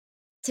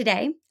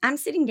Today, I'm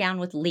sitting down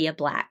with Lea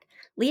Black.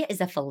 Lea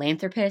is a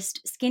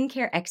philanthropist,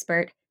 skincare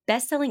expert,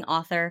 best-selling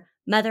author,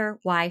 mother,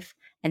 wife,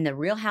 and the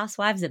Real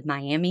Housewives of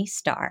Miami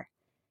star.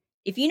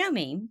 If you know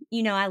me,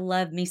 you know I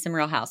love me some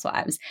Real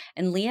Housewives,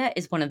 and Lea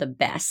is one of the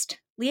best.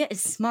 Lea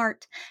is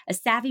smart, a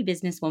savvy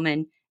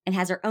businesswoman, and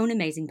has her own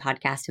amazing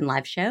podcast and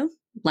live show,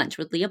 Lunch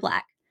with Lea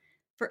Black.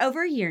 For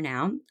over a year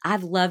now,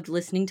 I've loved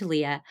listening to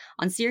Lea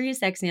on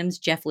SiriusXM's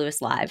Jeff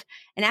Lewis Live,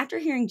 and after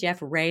hearing Jeff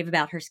rave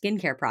about her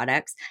skincare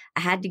products,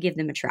 I had to give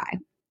them a try.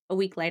 A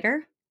week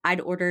later,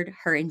 I'd ordered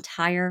her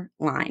entire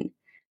line.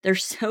 They're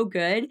so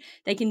good,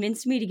 they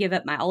convinced me to give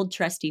up my old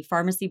trusty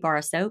Pharmacy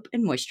Bar soap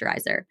and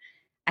moisturizer.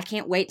 I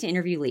can't wait to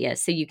interview Lea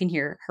so you can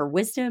hear her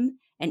wisdom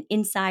and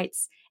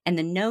insights and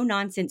the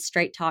no-nonsense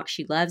straight talk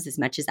she loves as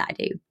much as I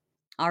do.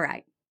 All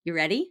right, you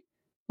ready?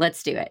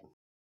 Let's do it.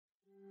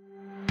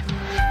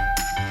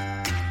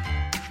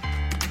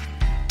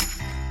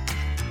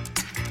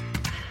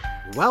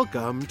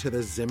 Welcome to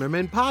the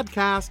Zimmerman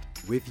Podcast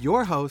with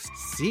your host,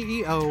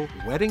 CEO,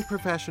 wedding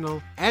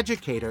professional,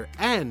 educator,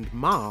 and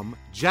mom,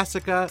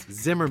 Jessica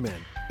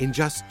Zimmerman. In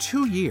just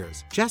 2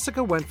 years,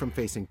 Jessica went from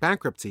facing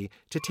bankruptcy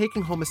to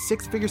taking home a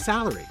six-figure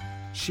salary.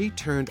 She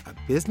turned a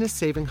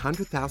business-saving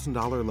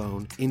 $100,000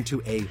 loan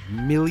into a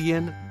 $1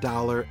 million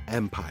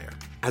empire.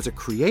 As a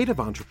creative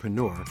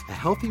entrepreneur, a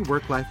healthy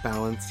work-life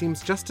balance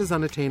seems just as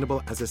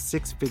unattainable as a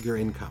six-figure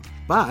income.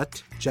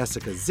 But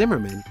Jessica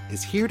Zimmerman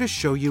is here to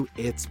show you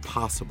it's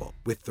possible.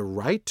 With the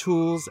right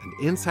tools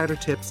and insider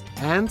tips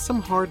and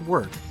some hard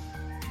work,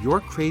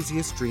 your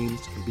craziest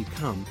dreams can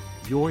become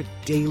your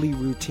daily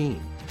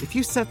routine. If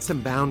you set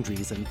some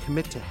boundaries and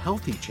commit to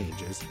healthy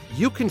changes,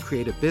 you can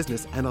create a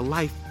business and a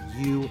life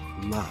you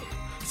love.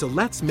 So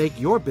let's make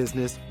your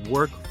business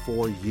work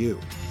for you.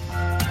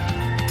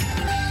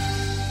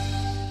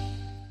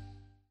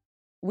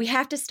 We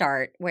have to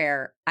start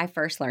where I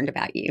first learned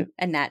about you,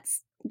 and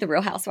that's the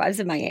Real Housewives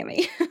of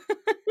Miami.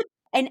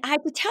 And I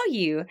have to tell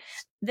you,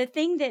 the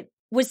thing that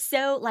was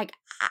so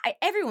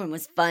everyone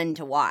was fun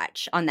to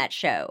watch on that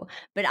show.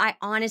 But I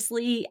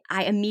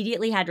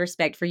immediately had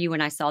respect for you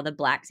when I saw the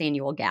Black's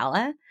annual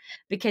gala,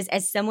 because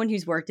as someone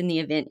who's worked in the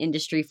event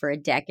industry for a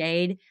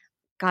decade,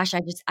 gosh,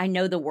 I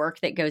know the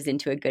work that goes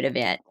into a good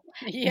event.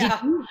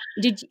 Yeah.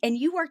 And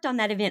you worked on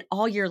that event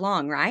all year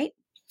long, right?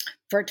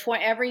 For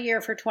every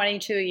year for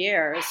 22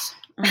 years.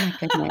 Oh my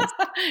goodness.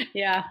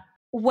 Yeah.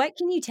 What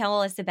can you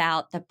tell us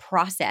about the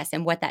process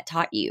and what that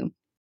taught you?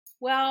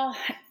 Well,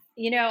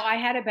 I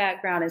had a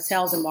background in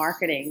sales and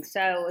marketing,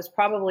 so it was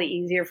probably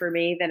easier for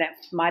me than it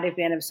might have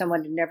been if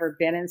someone had never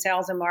been in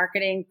sales and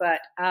marketing. But,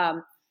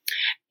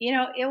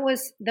 it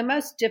was the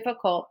most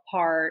difficult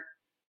part.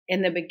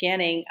 In the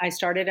beginning, I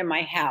started in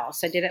my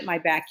house. I did it in my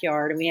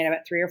backyard, and we had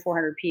about 300 or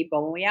 400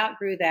 people. When we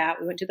outgrew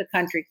that, we went to the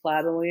country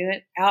club, and when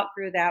we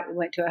outgrew that, we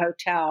went to a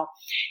hotel.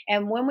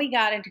 And when we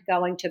got into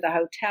going to the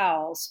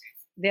hotels,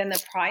 then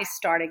the price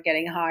started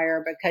getting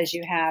higher because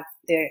you have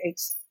the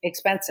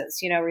expenses,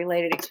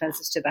 related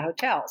expenses to the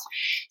hotels.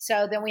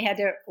 So then we had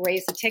to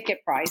raise the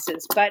ticket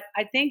prices. But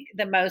I think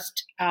the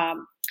most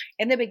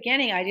in the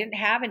beginning, I didn't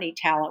have any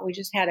talent. We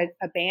just had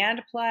a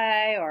band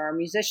play or a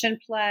musician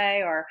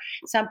play or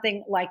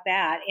something like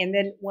that. And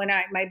then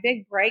my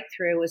big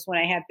breakthrough was when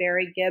I had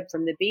Barry Gibb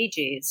from the Bee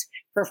Gees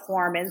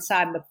perform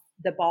inside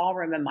the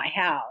ballroom in my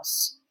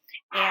house.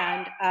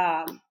 And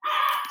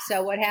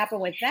so what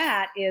happened with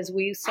that is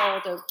we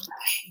sold a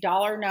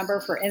dollar number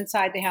for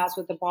inside the house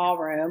with the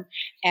ballroom.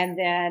 And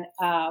then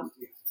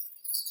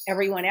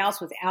everyone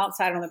else was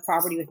outside on the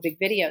property with big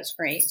video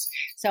screens.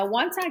 So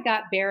once I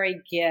got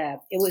Barry Gibb,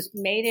 it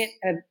made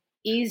it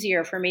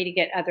easier for me to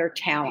get other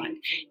talent.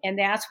 And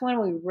that's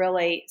when we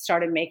really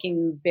started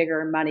making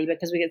bigger money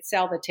because we could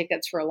sell the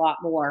tickets for a lot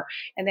more.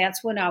 And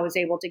that's when I was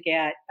able to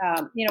get,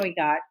 we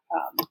got,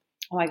 oh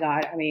my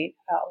God,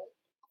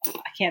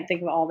 I can't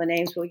think of all the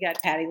names, but we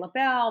got Patti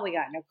LaBelle, we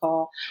got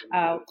Nicole,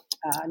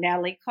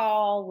 Natalie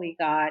Cole, we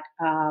got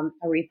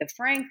Aretha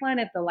Franklin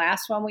at the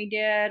last one we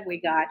did.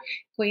 We got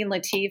Queen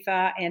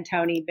Latifah and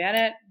Tony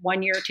Bennett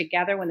 1 year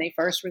together when they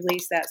first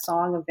released that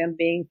song of them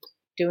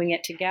doing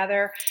it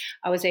together.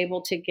 I was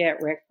able to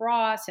get Rick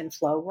Ross and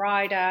Flo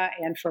Rida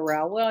and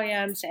Pharrell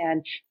Williams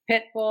and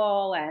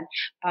Pitbull, and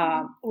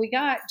we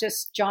got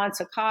just John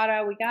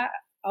Cicada. We got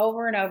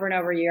over and over and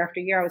over, year after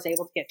year, I was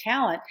able to get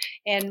talent.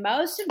 And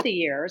most of the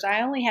years,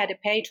 I only had to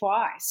pay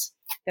twice.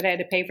 That I had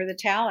to pay for the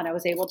talent. I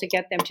was able to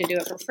get them to do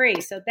it for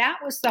free. So that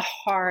was the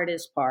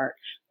hardest part,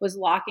 was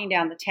locking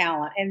down the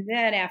talent. And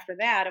then after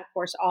that, of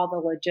course, all the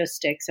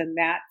logistics. And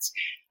that's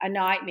a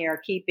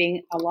nightmare,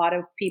 keeping a lot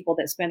of people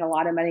that spend a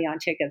lot of money on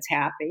tickets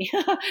happy.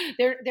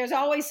 There's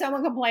always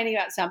someone complaining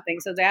about something.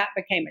 So that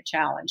became a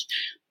challenge.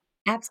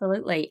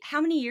 Absolutely. How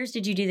many years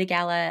did you do the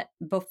gala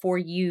before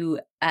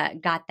you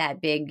got that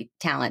big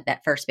talent,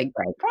 that first big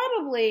break?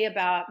 Probably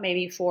about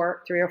maybe 3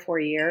 or 4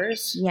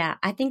 years. Yeah,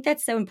 I think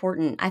that's so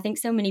important. I think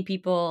so many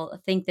people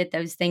think that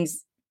those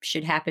things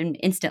should happen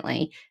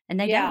instantly, and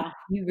they don't. Yeah.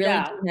 You really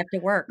No. do have to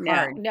work No,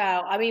 hard.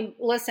 no. I mean,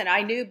 listen,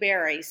 I knew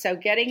Barry, so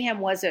getting him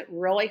wasn't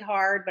really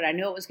hard, but I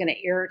knew it was going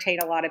to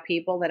irritate a lot of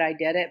people that I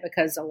did it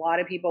because a lot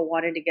of people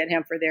wanted to get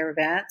him for their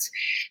events.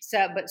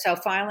 So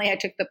finally I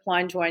took the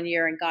plunge one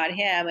year and got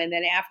him. And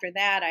then after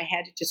that, I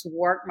had to just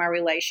work my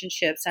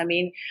relationships. I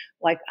mean,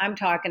 like I'm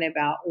talking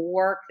about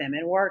work them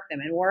and work them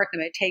and work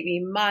them. It'd take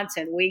me months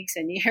and weeks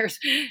and years.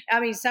 I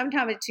mean,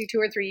 sometimes it's 2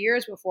 or 3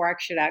 years before I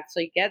should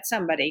actually get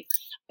somebody.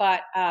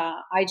 But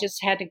I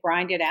just had to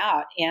grind it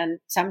out. And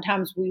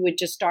sometimes we would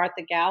just start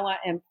the gala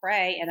and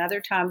pray. And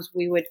other times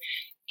we would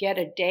get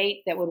a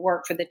date that would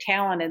work for the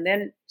talent and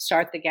then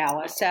start the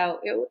gala. So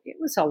it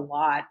was a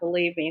lot,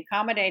 believe me,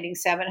 accommodating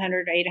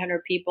 700,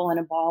 800 people in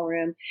a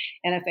ballroom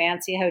in a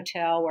fancy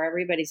hotel where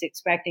everybody's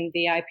expecting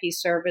VIP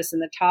service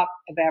and the top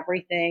of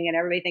everything. And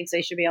everybody thinks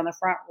they should be on the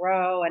front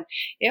row. And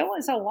it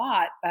was a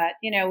lot. But,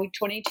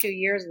 22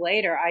 years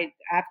later,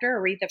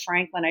 after Aretha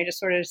Franklin, I just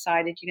sort of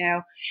decided,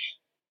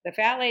 the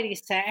fat lady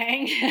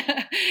sang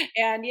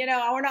and,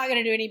 we're not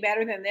going to do any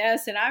better than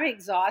this. And I'm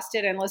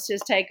exhausted and let's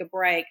just take a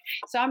break.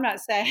 So I'm not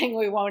saying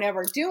we won't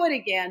ever do it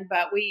again,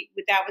 but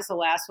that was the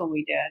last one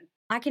we did.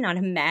 I cannot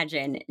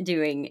imagine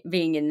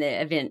being in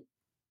the event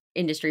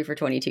industry for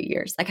 22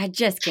 years. Like, I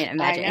just can't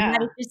imagine. And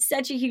that is just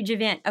such a huge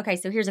event. Okay.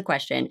 So here's a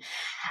question.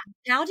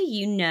 How do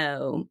you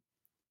know,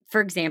 for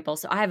example,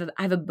 so I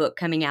have a book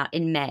coming out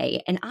in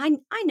May, and I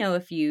know a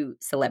few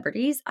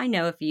celebrities. I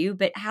know a few,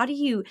 but how do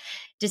you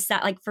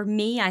decide? Like, for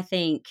me, I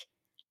think,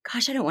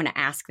 gosh, I don't want to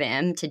ask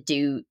them to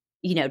do,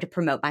 to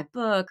promote my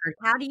book, or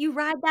how do you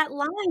ride that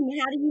line?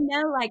 How do you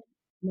know, like,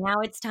 now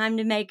it's time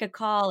to make a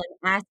call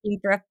and asking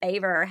for a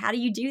favor? How do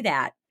you do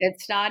that?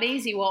 It's not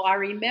easy. Well, I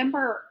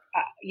remember,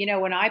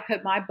 when I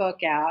put my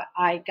book out,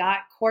 I got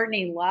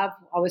Courtney Love.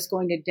 I was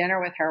going to dinner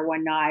with her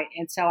one night.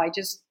 And so I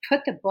just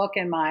put the book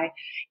in my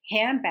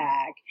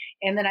handbag.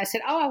 And then I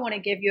said, I want to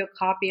give you a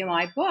copy of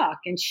my book.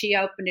 And she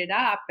opened it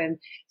up and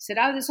said,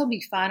 this will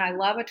be fun. I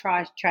love a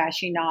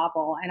trashy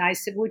novel. And I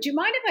said, would you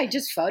mind if I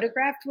just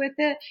photographed with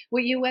it?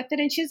 Were you with it?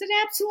 And she said,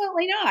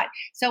 absolutely not.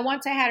 So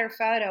once I had her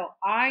photo,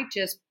 I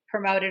just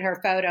promoted her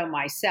photo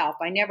myself.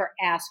 I never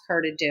asked her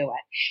to do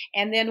it.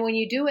 And then when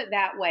you do it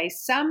that way,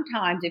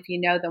 sometimes if you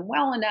know them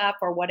well enough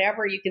or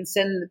whatever, you can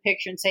send them the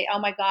picture and say, oh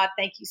my God,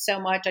 thank you so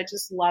much. I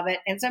just love it.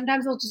 And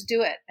sometimes they'll just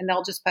do it and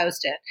they'll just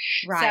post it.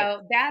 Right.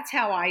 So that's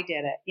how I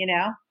did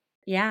it,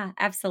 Yeah,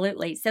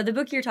 absolutely. So the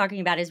book you're talking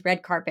about is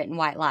Red Carpet and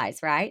White Lies,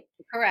 right?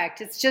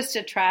 Correct. It's just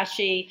a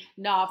trashy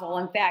novel.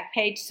 In fact,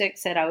 page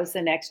 6 said I was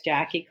the next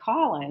Jackie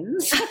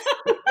Collins.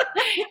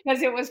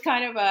 Because it was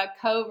kind of a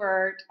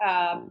covert,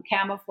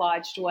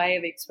 camouflaged way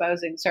of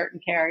exposing certain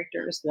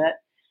characters that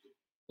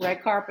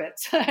red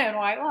carpets and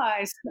white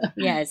lies.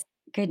 Yes.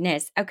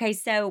 Goodness. Okay.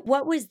 So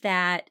what was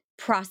that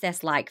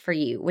process like for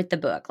you with the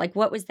book? Like,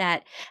 what was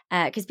that?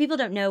 Because people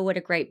don't know what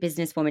a great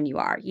businesswoman you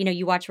are.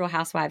 You watch Real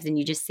Housewives and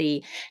you just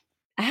see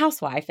a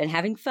housewife and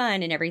having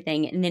fun and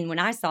everything. And then when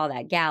I saw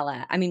that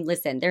gala, I mean,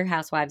 listen, there are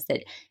housewives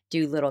that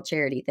do little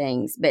charity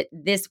things, but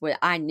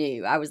I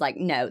knew. I was like,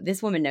 no,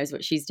 this woman knows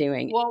what she's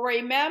doing. Well,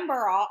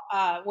 remember,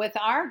 with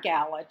our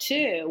gala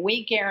too,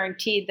 we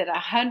guaranteed that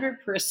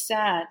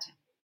 100%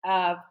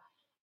 of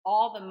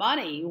all the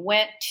money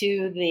went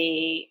to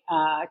the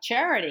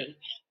charity,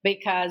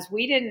 because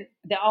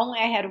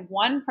I had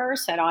one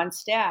person on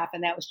staff,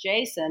 and that was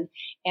Jason.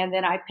 And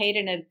then I paid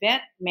an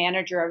event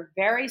manager a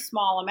very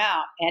small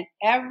amount, and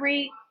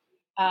every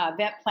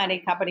event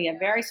planning company a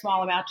very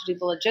small amount to do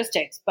the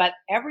logistics, but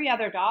every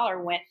other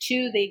dollar went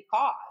to the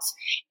cause.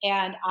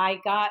 And I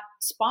got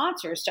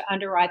sponsors to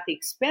underwrite the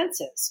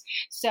expenses.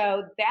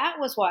 So that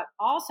was what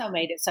also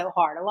made it so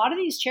hard. A lot of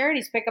these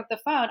charities pick up the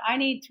phone. I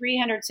need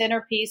 300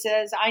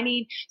 centerpieces. I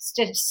need,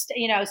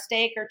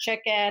 steak or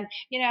chicken.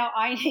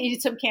 I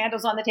need some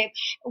candles on the table.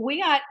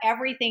 We got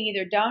everything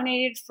either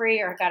donated free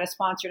or got a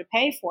sponsor to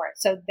pay for it.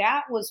 So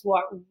that was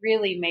what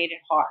really made it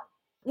hard.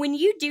 When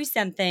you do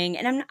something,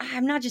 and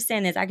I'm not just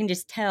saying this, I can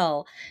just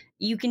tell,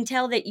 you can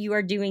tell that you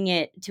are doing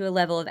it to a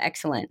level of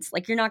excellence.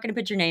 Like, you're not going to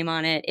put your name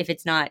on it if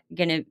it's not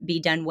going to be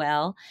done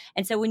well.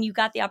 And so when you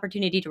got the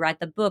opportunity to write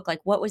the book,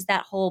 like, what was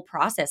that whole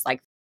process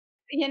like?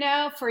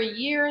 For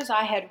years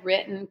I had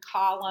written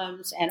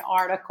columns and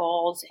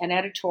articles and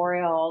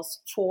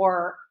editorials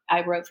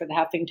I wrote for the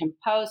Huffington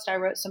Post. I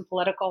wrote some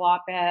political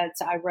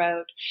op-eds. I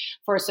wrote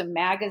for some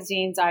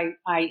magazines.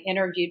 I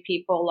interviewed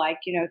people like,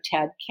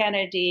 Ted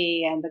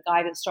Kennedy and the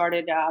guy that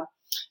started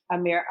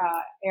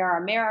Air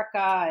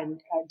America and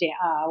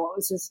what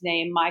was his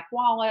name? Mike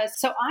Wallace.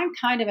 So I'm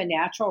kind of a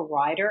natural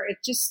writer.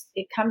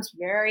 It comes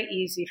very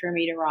easy for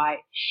me to write.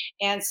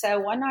 And so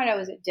one night I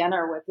was at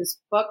dinner with this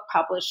book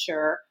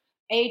publisher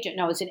agent.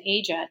 No, it was an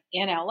agent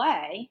in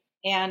LA.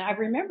 And I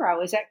remember I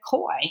was at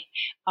Coy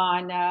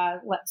on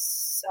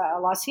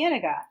La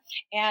Cienega,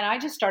 and I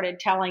just started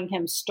telling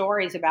him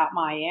stories about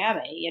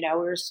Miami. We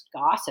were just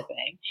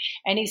gossiping,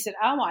 and he said,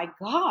 "Oh my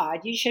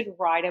God, you should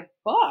write a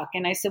book."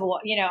 And I said,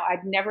 "Well,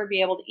 I'd never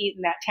be able to eat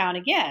in that town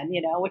again."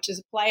 Which is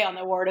a play on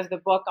the word of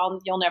the book.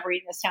 You'll never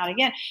eat in this town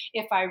again.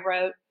 If I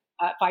wrote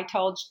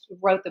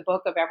wrote the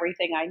book of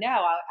everything I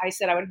know, I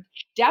said I would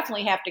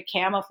definitely have to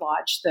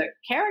camouflage the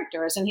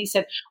characters. And he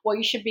said, well,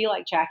 you should be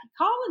like Jackie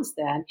Collins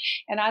then.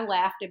 And I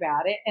laughed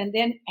about it. And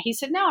then he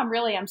said, no,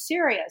 I'm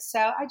serious. So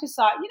I just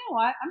thought, you know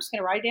what, I'm just going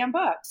to write a damn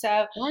book.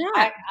 So Why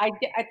not?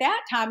 at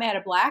that time I had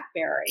a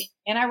BlackBerry,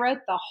 and I wrote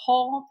the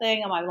whole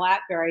thing on my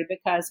BlackBerry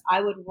because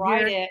I would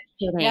write it.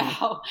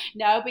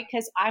 No,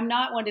 because I'm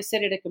not one to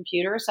sit at a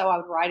computer. So I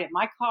would write it in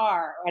my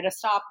car or at a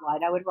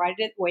stoplight. I would write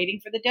it waiting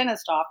for the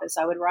dentist office.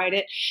 I would write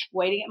it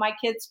waiting at my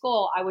kid's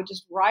school. I would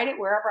just write it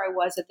wherever I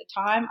was at the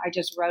time. I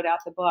just wrote out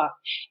the book.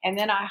 And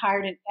then I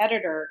hired an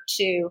editor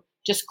to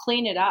just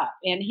clean it up.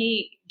 And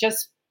he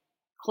just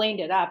cleaned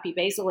it up. He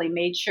basically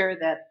made sure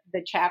that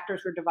the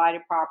chapters were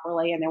divided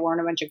properly and there weren't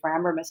a bunch of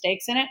grammar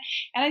mistakes in it.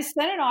 And I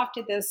sent it off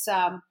to this,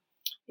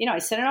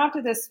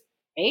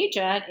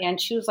 agent, and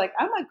she was like,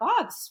 oh my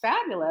God, this is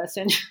fabulous.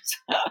 And so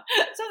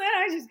then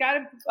I just got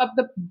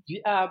the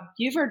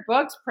Buford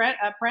books,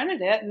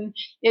 printed it, and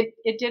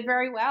it did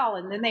very well.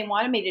 And then they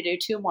wanted me to do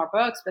 2 more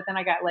books, but then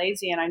I got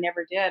lazy and I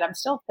never did. I'm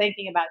still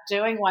thinking about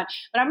doing one,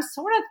 but I was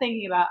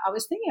thinking about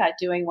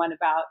doing one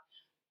about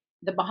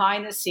the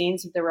behind the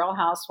scenes of the Real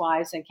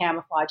Housewives and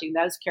camouflaging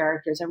those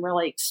characters and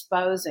really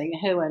exposing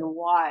who and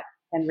what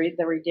and read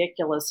the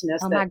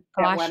ridiculousness that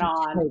went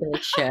on. You totally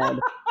should.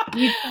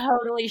 You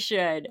totally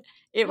should.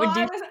 It would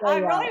do. I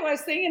really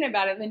was thinking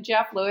about it. And then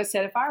Jeff Lewis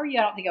said, if I were you,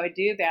 I don't think I would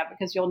do that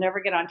because you'll never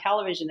get on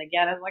television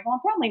again. I was like, well, I'm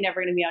probably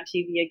never going to be on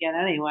TV again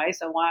anyway.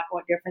 So what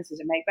difference does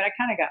it make? But I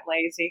kind of got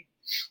lazy.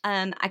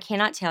 I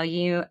cannot tell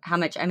you how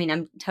much,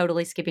 I'm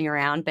totally skipping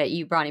around, but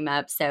you brought him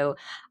up. So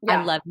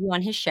I love you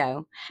on his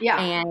show.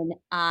 Yeah.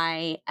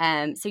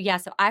 And so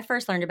I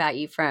first learned about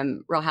you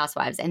from Real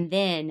Housewives. And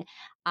then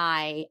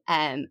I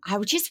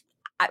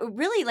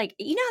really like,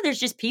 there's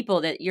just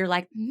people that you're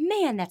like,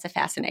 man, that's a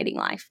fascinating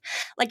life.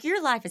 Like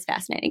your life is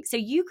fascinating. So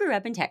you grew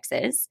up in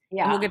Texas.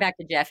 Yeah. And we'll get back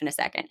to Jeff in a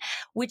second,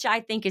 which I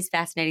think is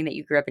fascinating that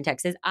you grew up in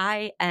Texas.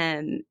 I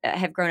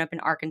have grown up in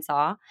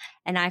Arkansas,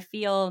 and I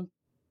feel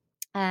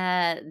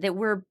that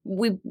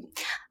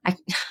I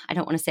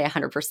don't want to say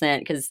 100%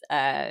 because,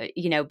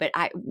 but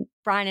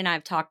Brian and I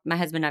have talked, my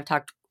husband and I have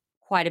talked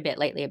quite a bit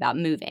lately about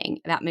moving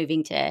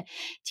to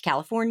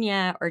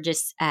California or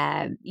just,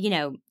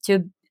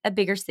 to a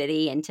bigger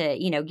city and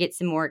to, get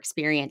some more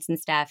experience and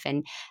stuff.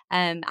 And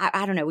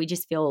I don't know, we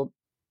just feel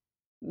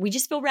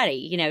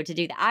ready, to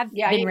do that. I've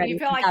been ready. You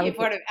feel like you've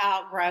sort of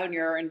outgrown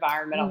your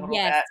environment a little bit.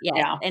 Yes.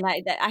 Yeah. And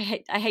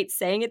I hate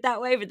saying it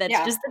that way, but that's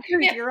just the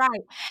truth. Yeah. You're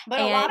right. But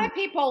a lot of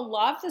people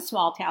love the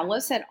small town.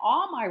 Listen,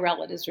 all my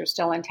relatives are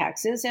still in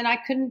Texas, and I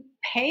couldn't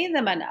pay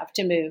them enough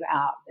to move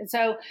out. And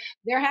so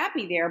they're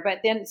happy there. But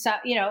then,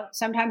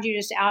 sometimes you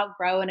just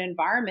outgrow an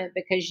environment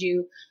because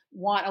you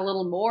want a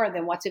little more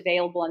than what's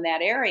available in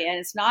that area. And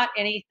it's not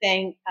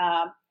anything,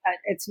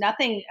 it's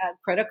nothing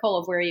critical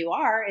of where you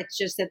are. It's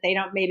just that they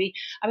don't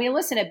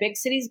listen, a big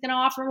city is going to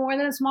offer more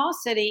than a small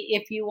city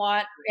if you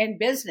want in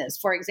business,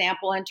 for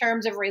example, in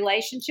terms of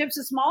relationships,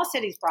 a small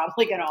city is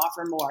probably going to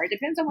offer more. It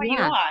depends on what you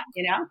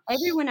want,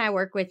 Everyone I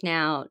work with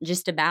now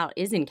just about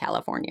is in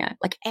California.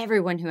 Like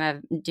everyone who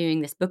I'm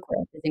doing this book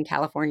with is in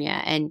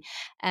California. And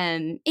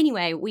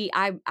anyway,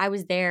 I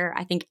was there,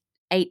 I think,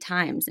 8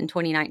 times in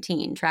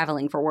 2019,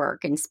 traveling for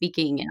work and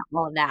speaking and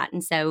all of that.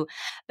 And so,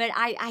 but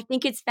I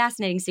think it's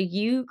fascinating. So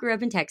you grew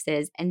up in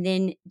Texas, and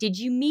then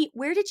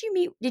where did you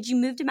meet? Did you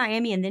move to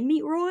Miami and then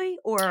meet Roy,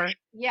 or?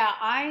 Yeah,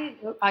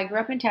 I grew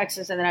up in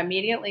Texas, and then I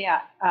immediately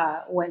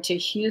went to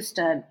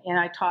Houston, and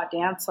I taught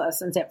dance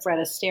lessons at Fred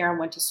Astaire and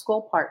went to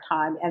school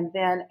part-time. And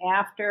then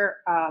after,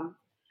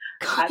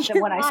 I know it's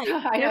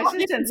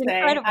just insane.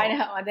 Incredible. I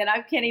know, and then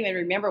I can't even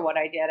remember what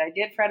I did. I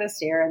did Fred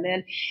Astaire,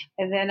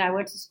 and then I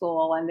went to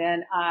school, and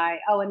then I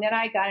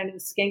got into the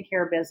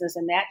skincare business,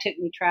 and that took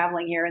me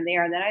traveling here and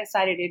there. And then I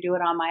decided to do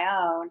it on my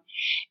own,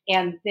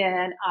 and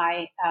then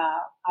I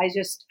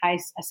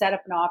set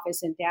up an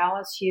office in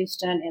Dallas,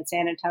 Houston, and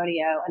San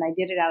Antonio, and I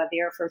did it out of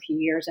there for a few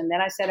years, and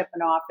then I set up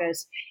an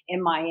office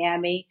in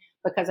Miami,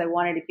 because I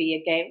wanted to be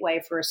a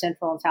gateway for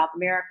Central and South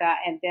America.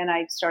 And then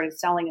I started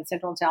selling in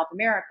Central and South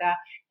America.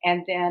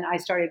 And then I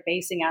started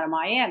basing out of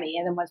Miami.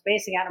 And then once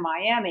basing out of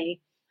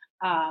Miami,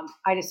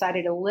 I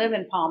decided to live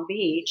in Palm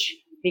Beach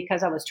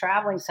because I was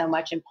traveling so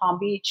much. In Palm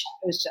Beach,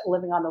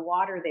 living on the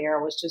water there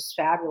was just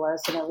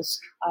fabulous. And it was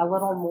a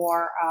little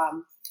more,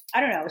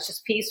 it was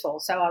just peaceful.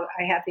 So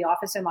I had the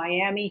office in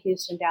Miami,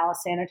 Houston,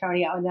 Dallas, San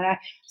Antonio, and then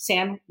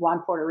San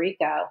Juan, Puerto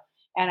Rico.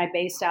 And I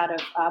based out of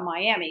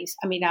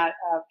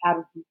out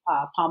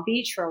of Palm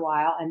Beach for a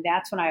while. And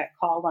that's when I got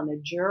called on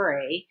the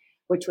jury,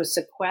 which was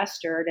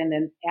sequestered. And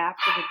then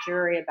after the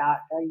jury, about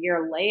a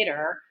year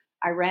later,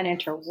 I ran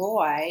into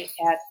Roy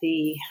at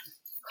the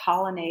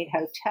Colonnade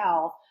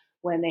Hotel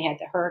when they had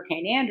the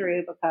Hurricane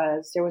Andrew,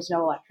 because there was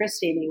no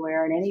electricity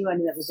anywhere. And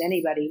anyone that was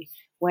anybody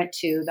went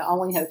to the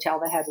only hotel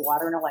that had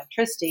water and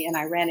electricity. And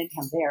I ran into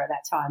him there.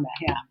 That's how I met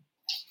him.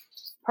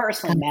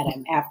 Personally met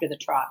him after the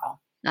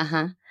trial.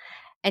 Uh-huh.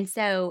 And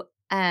so,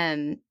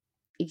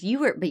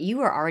 you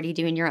were already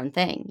doing your own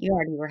thing. You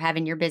already were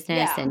having your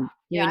business Yeah. and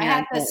Yeah. doing I your own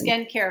had the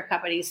thing. skincare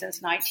company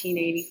since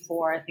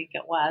 1984, I think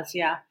it was.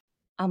 Yeah.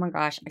 Oh my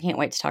gosh, I can't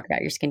wait to talk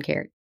about your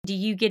skincare. Do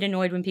you get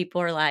annoyed when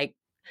people are like,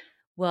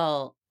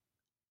 well,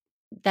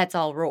 that's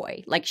all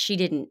Roy? Like she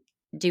didn't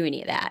do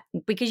any of that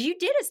because you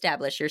did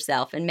establish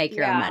yourself and make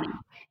your own Yeah. money.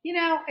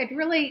 It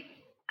really,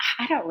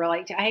 I don't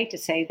really, I hate to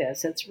say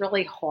this, it's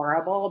really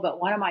horrible,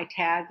 but one of my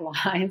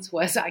taglines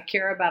was I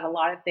care about a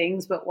lot of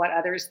things, but what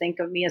others think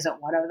of me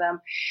isn't one of them.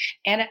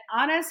 And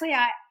honestly,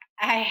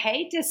 I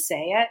hate to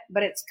say it,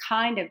 but it's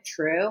kind of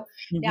true.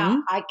 Now,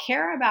 Mhm. I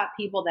care about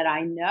people that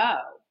I know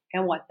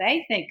and what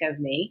they think of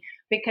me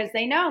because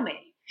they know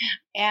me.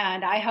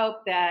 And I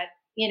hope that,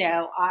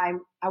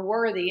 I'm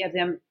worthy of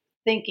them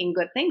thinking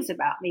good things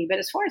about me. But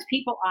as far as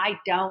people I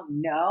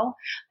don't know,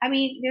 I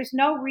mean, there's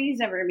no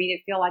reason for me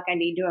to feel like I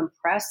need to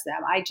impress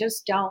them. I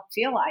just don't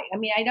feel like,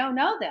 I don't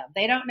know them.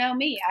 They don't know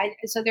me.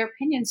 So their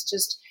opinions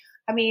just,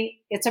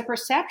 it's a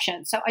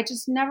perception. So I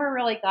just never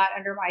really got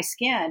under my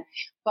skin.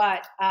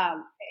 But,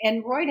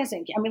 and Roy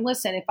doesn't,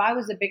 listen, if I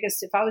was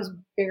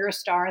bigger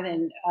star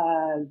than,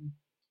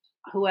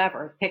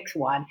 whoever picks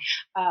one,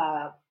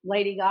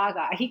 Lady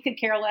Gaga, he could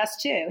care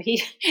less too.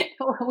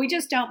 We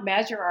just don't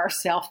measure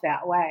ourselves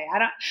that way.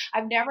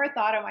 I've never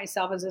thought of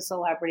myself as a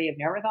celebrity. I've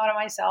never thought of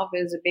myself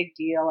as a big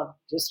deal. I've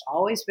just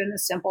always been the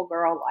simple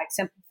girl, like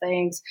simple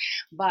things.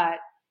 But,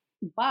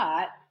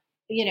 I've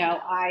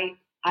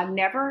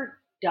never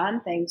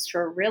done things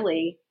for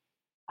really,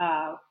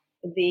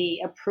 the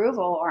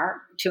approval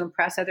or to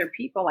impress other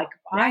people. Like if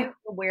Right. I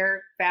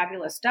wear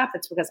fabulous stuff,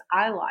 it's because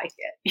I like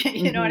it.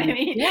 You know what I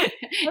mean? Yeah,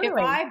 If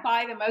totally. I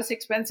buy the most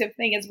expensive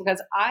thing, it's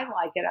because I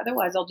like it.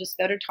 Otherwise, I'll just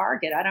go to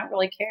Target. I don't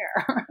really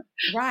care.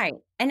 Right.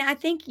 And I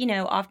think,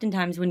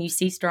 oftentimes when you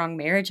see strong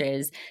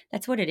marriages,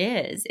 that's what it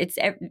is. It's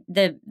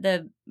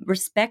the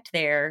respect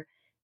there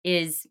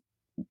is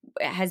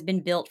has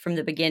been built from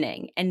the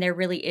beginning, and there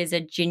really is a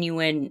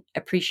genuine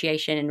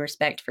appreciation and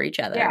respect for each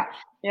other. Yeah.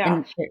 Yeah.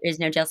 And there is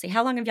no jealousy.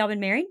 How long have y'all been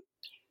married?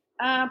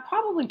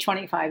 Probably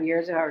 25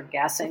 years ago, or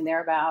guessing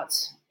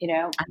thereabouts,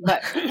 I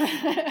but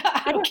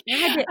I don't I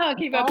had to I don't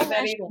keep up with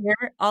that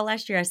either. all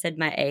last year I said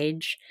my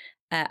age.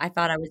 I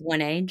thought I was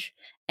one age,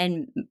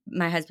 and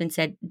my husband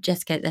said,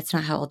 "Jessica, that's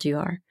not how old you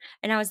are."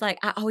 And I was like,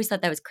 I always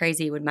thought that was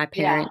crazy when my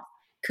Yeah. parents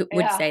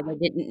would Yeah. say they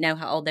didn't know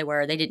how old they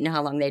were, they didn't know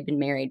how long they'd been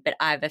married, but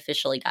I've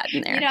officially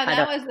gotten there. I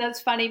don't That's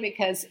funny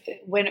because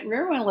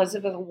remember when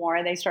Elizabeth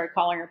Warren, they started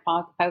calling her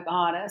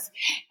Pocahontas,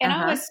 and I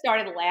Uh-huh. was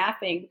started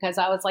laughing because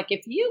I was like,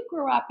 if you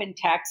grew up in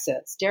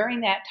Texas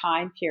during that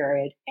time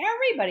period,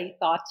 everybody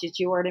thought that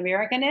you were an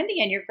American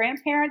Indian. Your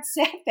grandparents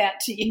said that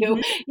to you.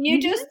 Mhm. You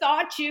Mhm. just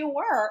thought you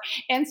were.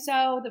 And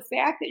so the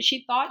fact that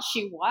she thought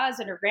she was,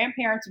 and her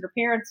grandparents and her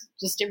parents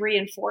just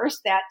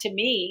reinforced that to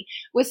me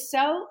was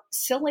so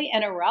silly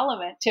and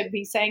irrelevant to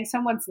be saying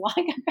someone's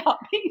lying about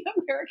being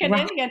American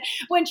Right. Indian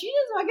when she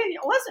just fucking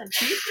wasn't.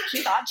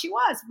 She thought she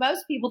was.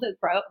 Most people that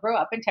grew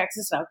up in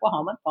Texas and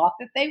Oklahoma thought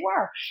that they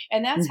were,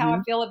 and that's how I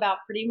Mhm. feel about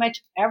pretty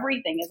much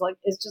everything.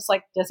 It's just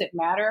like, does it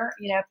matter?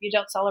 If you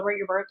don't celebrate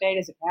your birthday,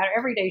 does it matter?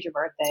 Every day's your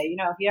birthday.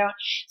 If you don't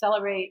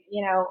celebrate,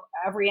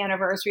 every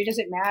anniversary, does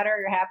it matter?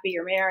 You're happy,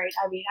 you're married.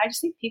 I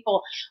just think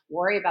people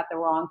worry about the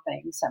wrong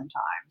things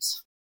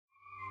sometimes.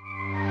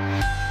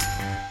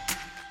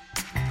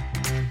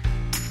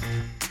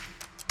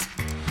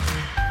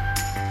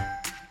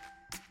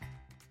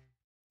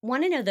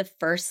 Want to know the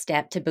first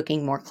step to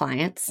booking more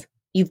clients?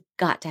 You've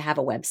got to have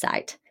a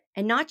website,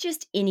 and not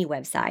just any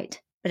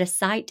website, but a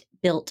site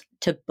built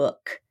to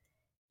book.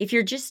 If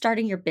you're just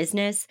starting your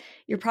business,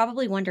 you're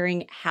probably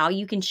wondering how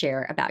you can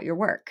share about your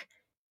work,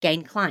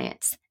 gain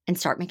clients, and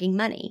start making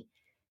money.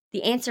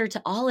 The answer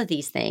to all of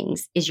these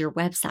things is your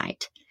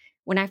website.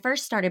 When I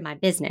first started my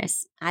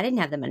business, I didn't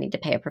have the money to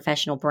pay a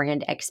professional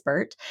brand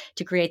expert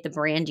to create the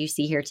brand you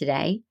see here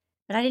today,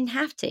 but I didn't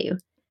have to.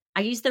 I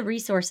used the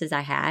resources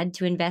I had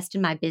to invest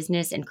in my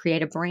business and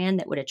create a brand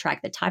that would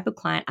attract the type of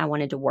client I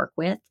wanted to work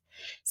with,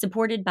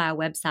 supported by a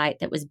website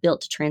that was built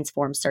to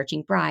transform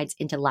searching brides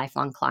into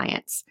lifelong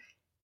clients.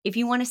 If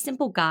you want a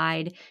simple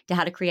guide to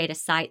how to create a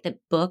site that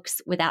books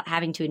without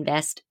having to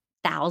invest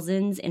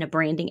thousands in a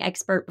branding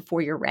expert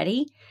before you're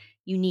ready,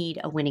 you need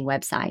a winning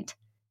website.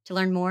 To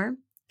learn more,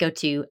 go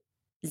to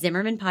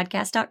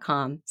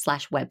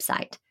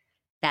zimmermanpodcast.com/website.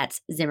 That's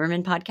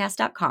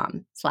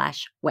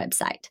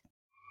zimmermanpodcast.com/website.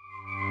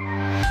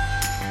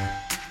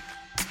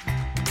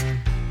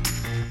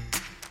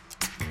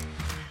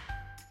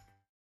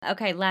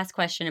 Okay, last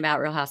question about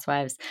Real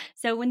Housewives.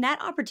 So when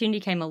that opportunity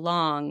came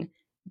along,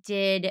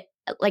 did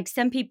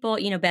some people,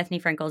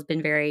 Bethany Frankel's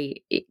been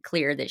very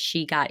clear that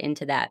she got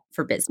into that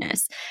for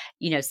business.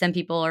 Some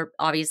people are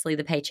obviously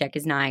the paycheck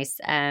is nice.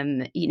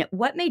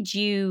 What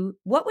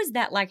was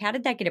that like? How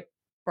did that get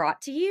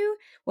brought to you?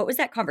 What was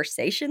that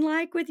conversation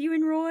like with you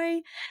and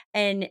Roy?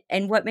 And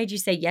what made you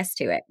say yes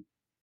to it?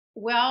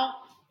 Well,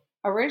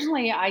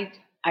 originally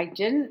I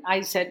didn't.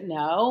 I said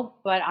no,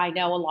 but I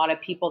know a lot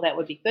of people that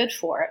would be good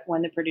for it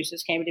when the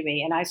producers came to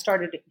me. And I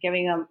started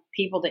giving them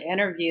people to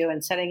interview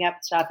and setting up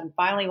stuff. And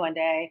finally, one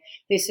day,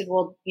 they said,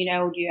 well, do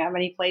you have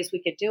any place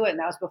we could do it? And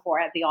that was before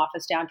I had the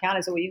office downtown.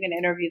 I said, well, you can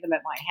interview them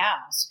at my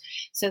house.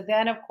 So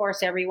then, of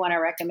course, everyone I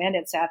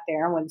recommended sat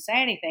there and wouldn't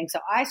say anything. So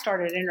I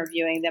started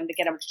interviewing them to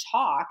get them to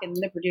talk. And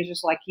the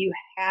producers were like, you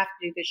have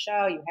to do the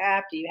show. You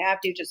have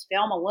to just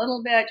film a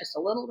little bit, just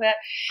a little bit.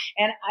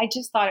 And I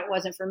just thought it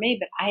wasn't for me,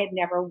 but I had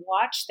never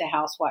watched the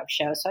Housewife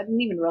show, so I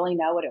didn't even really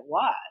know what it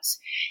was.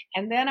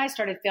 And then I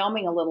started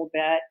filming a little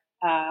bit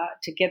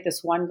to get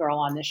this one girl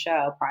on the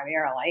show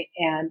primarily,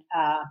 and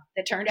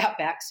it turned out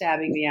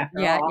backstabbing me after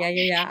all.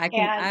 Yeah. I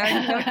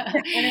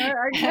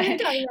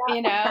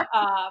know.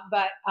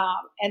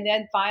 And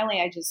then finally,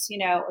 I just, it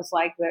was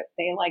like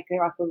they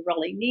we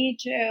really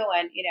need you,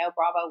 and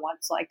Bravo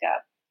wants like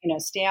a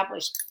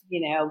established,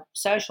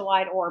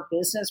 socialite or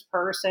business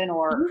person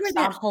or you were something.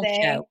 That whole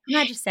show. Can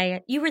I just say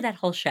it? You were that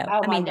whole show.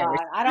 Oh my God.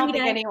 I don't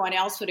think anyone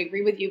else would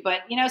agree with you, but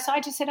so I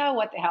just said, oh,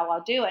 what the hell,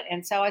 I'll do it.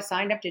 And so I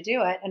signed up to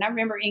do it. And I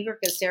remember Ingrid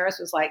Caceres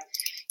was like,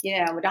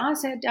 Madonna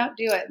said, don't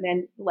do it. And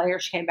then later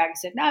she came back and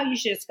said, no, you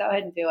should just go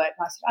ahead and do it.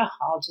 And I said, oh,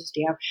 I'll just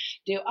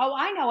do. Oh,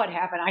 I know what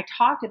happened. I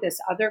talked to this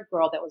other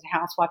girl that was a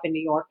housewife in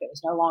New York that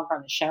was no longer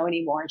on the show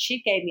anymore. And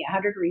she gave me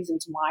 100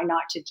 reasons why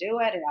not to do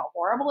it and how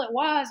horrible it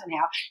was and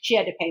how she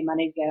had to pay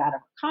money to get out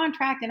of her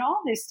contract and all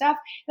this stuff.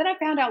 Then I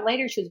found out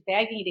later she was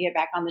begging to get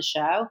back on the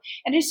show.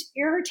 And it just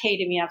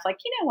irritated me. I was like,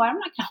 you know what? I'm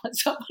not going to let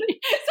somebody.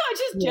 So I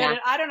just did it.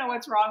 I don't know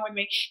what's wrong with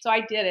me. So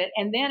I did it.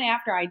 And then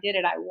after I did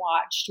it, I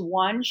watched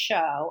one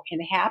show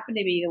and happened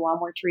to be the one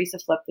where Teresa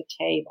flipped the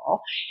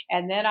table.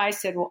 And then I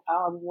said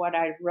what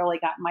I really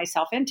got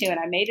myself into. And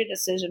I made a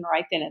decision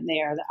right then and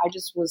there that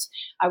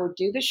I would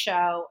do the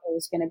show. It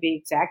was going to be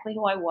exactly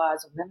who I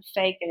was. I wasn't going to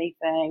fake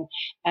anything.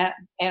 And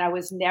I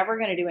was never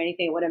going to do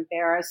anything that would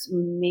embarrass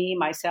me,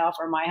 myself,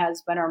 or my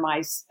husband, or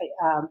my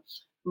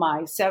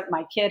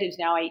kid who's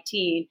now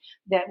 18,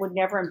 that would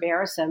never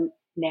embarrass him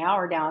now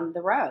or down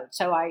the road.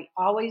 So I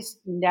always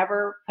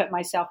never put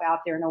myself out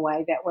there in a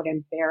way that would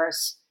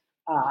embarrass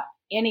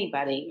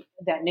anybody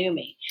that knew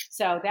me.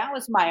 So that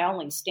was my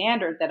only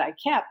standard that I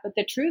kept. But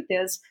the truth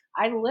is,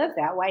 I live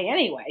that way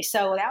anyway.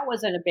 So that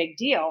wasn't a big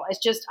deal.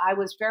 It's just I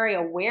was very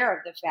aware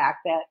of the fact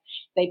that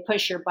they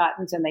push your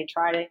buttons and they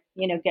try to,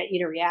 get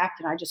you to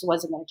react. And I just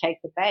wasn't going to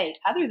take the bait.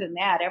 Other than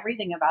that,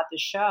 everything about the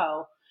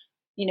show,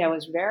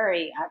 was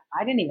very,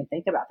 I didn't even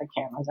think about the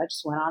cameras. I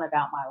just went on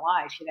about my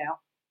life,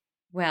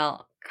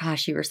 Well,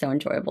 gosh, you were so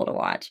enjoyable to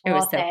watch. It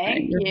was so fun.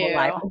 Thank you.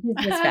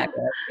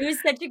 It was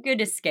such a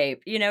good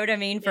escape. You know what I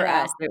mean? For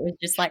us, it was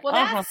just like,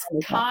 that's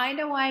kind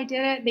of why I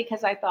did it,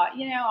 because I thought,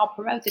 I'll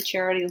promote the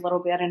charity a little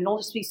bit and it'll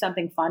just be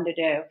something fun to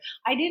do.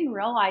 I didn't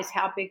realize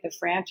how big the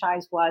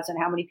franchise was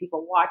and how many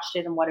people watched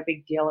it and what a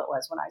big deal it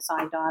was when I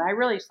signed on. I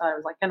really thought it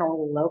was like kind of a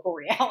little local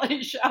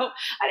reality show.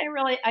 I didn't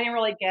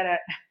really get it.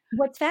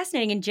 What's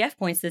fascinating, and Jeff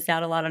points this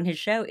out a lot on his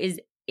show, is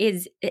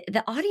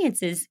the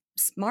audience is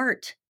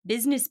smart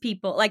business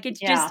people. Like it's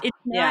just, it's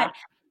not,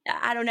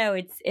 I don't know.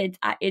 It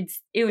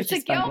was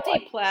just a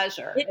guilty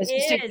pleasure. It's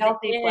just a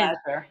guilty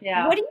pleasure.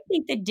 Yeah. What do you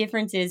think the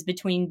difference is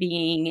between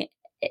being,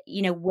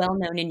 well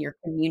known in your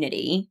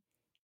community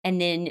and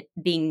then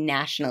being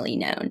nationally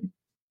known?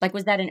 Like,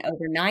 was that an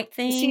overnight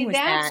thing? See,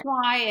 that's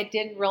why it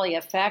didn't really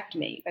affect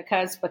me,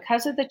 because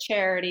of the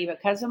charity,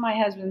 because of my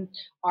husband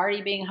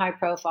already being high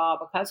profile,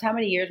 because how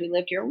many years we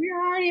lived here,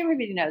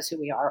 everybody knows who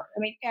we are. I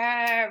mean,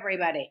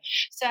 everybody.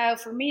 So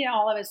for me,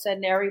 all of a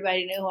sudden,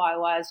 everybody knew who I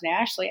was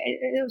nationally.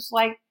 It was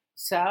like,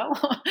 so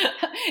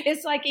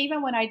it's like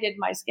even when I did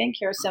my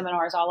skincare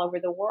seminars all over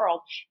the world,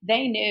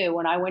 they knew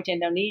when I went to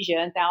Indonesia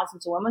and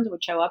thousands of women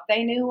would show up,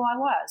 they knew who I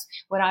was.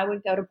 When I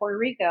would go to Puerto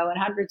Rico and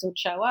hundreds would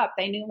show up,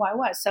 they knew who I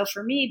was. So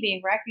for me,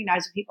 being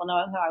recognized and people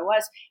knowing who I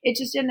was, it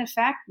just didn't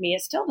affect me.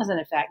 It still doesn't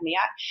affect me.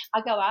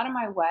 I go out of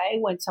my way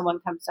when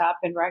someone comes up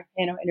and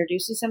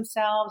introduces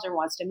themselves or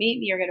wants to meet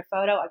me or get a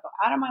photo. I go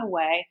out of my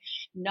way,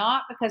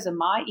 not because of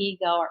my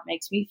ego or it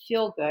makes me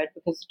feel good,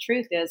 because the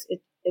truth is,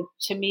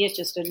 to me, it's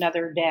just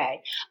another day.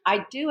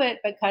 I do it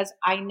because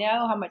I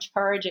know how much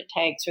courage it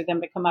takes for them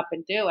to come up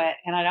and do it.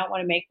 And I don't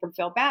want to make them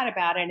feel bad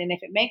about it. And if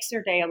it makes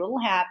their day a little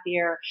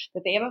happier,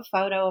 that they have a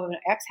photo of an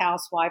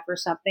ex-housewife or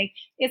something,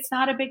 it's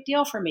not a big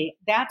deal for me.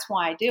 That's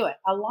why I do it.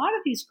 A lot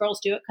of these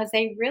girls do it because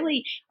they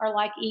really are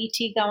like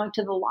E.T. going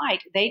to the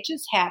light. They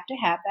just have to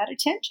have that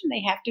attention.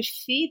 They have to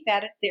feed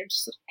that. They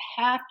just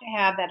have to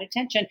have that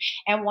attention.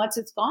 And once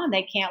it's gone,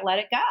 they can't let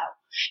it go.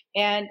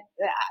 And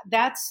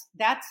that's,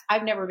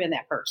 I've never been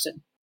that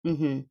person.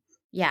 Mm-hmm.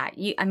 Yeah.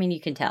 You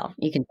can tell,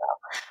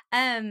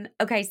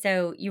 okay.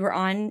 So you were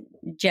on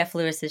Jeff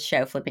Lewis's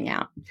show, Flipping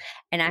Out.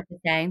 And I have to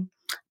say,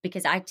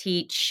 because I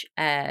teach,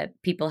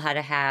 people how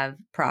to have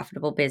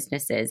profitable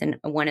businesses. And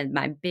one of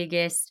my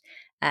biggest,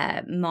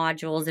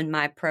 modules in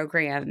my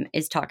program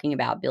is talking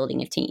about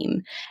building a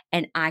team.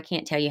 And I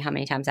can't tell you how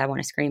many times I want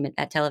to scream at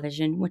that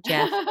television with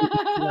Jeff and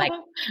just be like,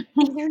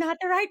 these are not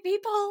the right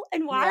people.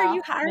 And why are Yeah,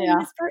 you hiring yeah,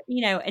 this person?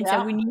 You know, and so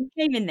yeah. when you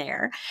came in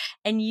there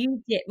and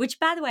you did, which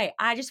by the way,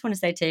 I just want to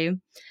say too,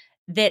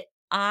 that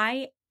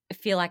I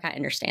feel like I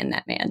understand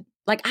that man.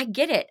 Like I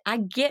get it. I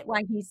get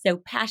why he's so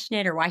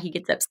passionate or why he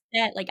gets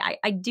upset. Like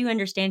I do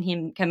understand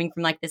him coming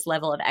from like this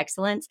level of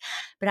excellence,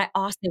 but I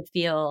also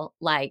feel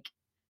like,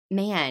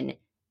 man,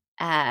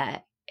 uh,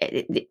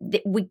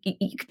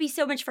 you could be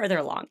so much further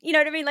along. You know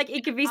what I mean? Like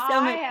it could be so I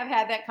much. have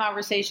had that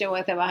conversation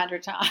with him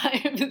 100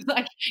 times.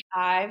 Like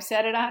I've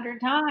said it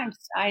 100 times.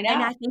 I And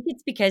know. I think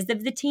it's because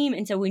of the team.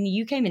 And so when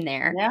you came in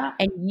there Yeah,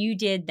 and you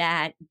did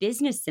that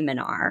business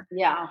seminar,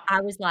 yeah.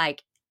 I was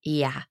like,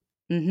 yeah,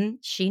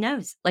 she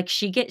knows. Like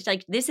she gets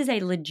like this is a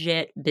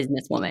legit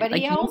businesswoman. But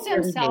Like he you holds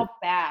really do. himself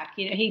back.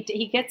 You know,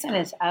 he gets in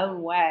his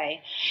own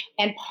way,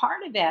 and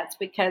part of that's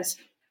because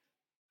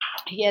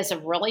he has a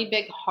really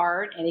big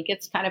heart and he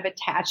gets kind of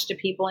attached to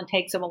people and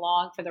takes them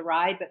along for the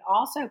ride. But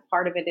also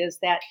part of it is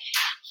that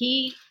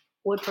he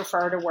would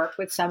prefer to work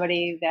with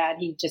somebody that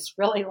he just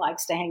really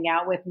likes to hang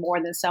out with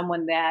more than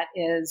someone that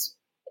is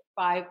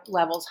 5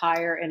 levels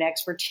higher in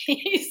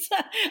expertise.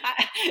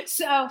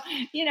 So,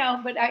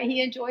 but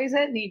he enjoys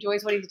it and he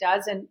enjoys what he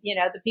does. And,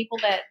 the people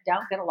that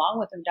don't get along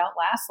with him don't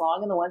last long.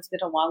 And the ones that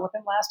get along with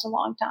him last a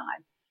long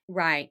time.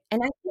 Right.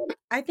 And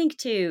I think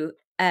too,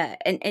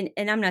 and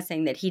I'm not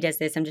saying that he does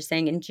this, I'm just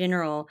saying in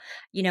general,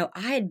 I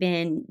had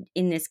been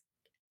in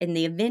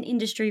the event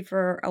industry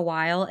for a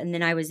while, and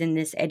then I was in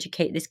this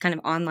kind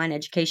of online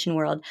education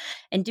world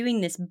and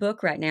doing this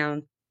book right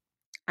now.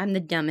 I'm the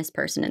dumbest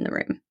person in the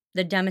room.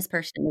 The dumbest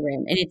person in the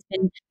room. And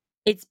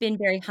it's been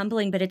very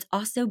humbling, but it's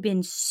also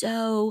been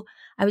so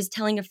I was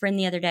telling a friend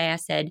the other day, I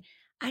said,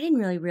 I didn't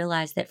really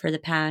realize that for the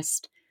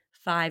past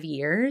 5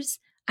 years,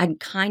 I'd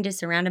kind of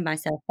surrounded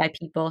myself by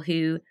people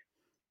who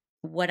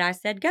what I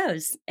said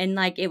goes. And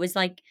like it was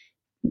like,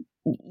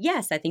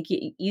 yes, I think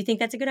you think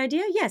that's a good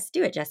idea. Yes,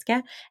 do it,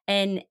 Jessica.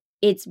 And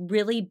it's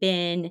really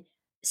been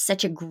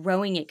such a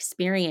growing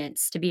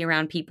experience to be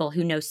around people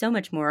who know so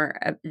much more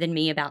than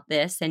me about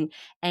this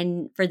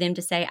and for them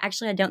to say,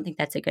 actually, I don't think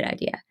that's a good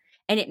idea.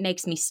 And it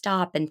makes me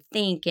stop and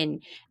think.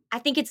 And I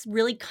think it's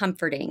really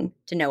comforting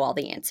to know all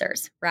the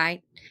answers,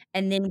 right?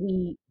 And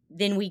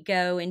then we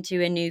go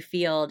into a new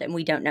field and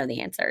we don't know the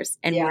answers.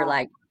 And we're Yeah.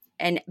 like,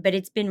 but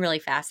it's been really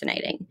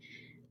fascinating.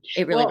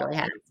 It really, Well, really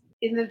has.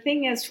 and the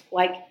thing is,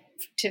 like,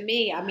 to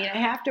me, I mean, I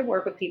have to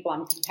work with people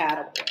I'm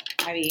compatible with.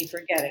 I mean,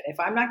 forget it. If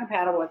I'm not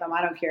compatible with them,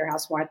 I don't care how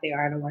smart they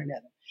are. I don't want to know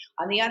them.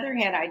 On the other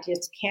hand, I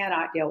just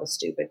cannot deal with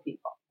stupid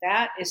people.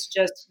 That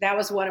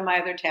was one of my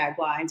other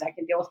taglines. I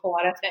can deal with a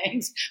lot of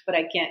things, but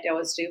I can't deal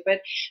with stupid.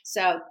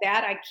 So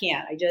that I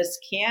can't. I just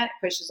can't.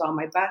 Pushes all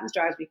my buttons,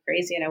 drives me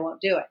crazy, and I won't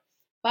do it.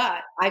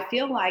 But I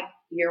feel like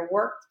your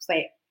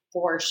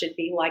workforce should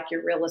be like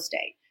your real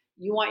estate.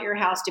 You want your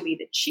house to be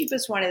the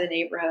cheapest one in the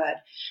neighborhood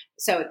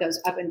so it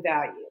goes up in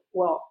value.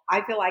 Well,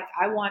 I feel like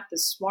I want the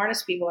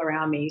smartest people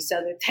around me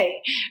so that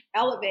they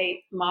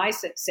elevate my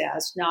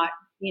success, not,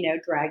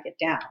 drag it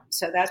down.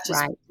 So that's just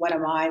Right. one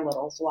of my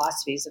little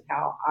philosophies of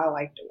how I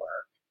like to work.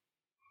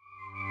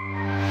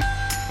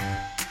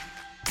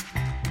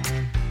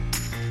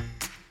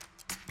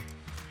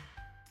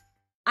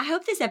 I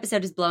hope this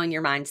episode is blowing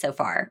your mind so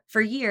far.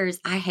 For years,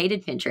 I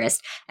hated Pinterest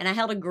and I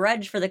held a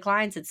grudge for the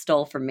clients it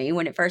stole from me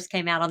when it first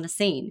came out on the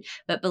scene.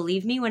 But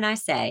believe me when I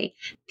say,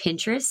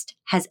 Pinterest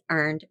has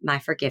earned my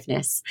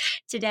forgiveness.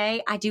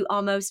 Today, I do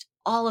almost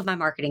all of my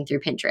marketing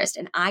through Pinterest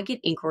and I get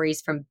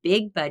inquiries from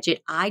big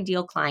budget,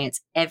 ideal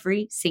clients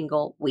every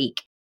single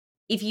week.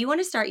 If you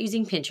want to start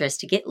using Pinterest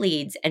to get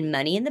leads and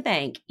money in the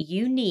bank,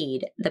 you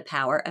need the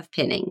power of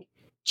pinning.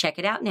 Check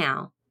it out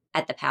now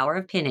at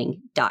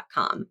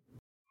thepowerofpinning.com.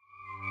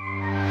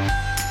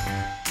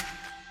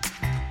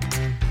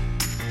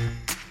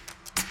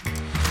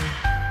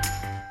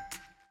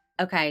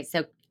 Okay,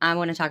 so I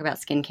want to talk about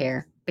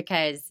skincare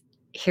because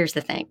here's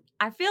the thing.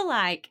 I feel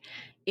like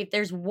if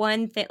there's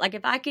one thing, like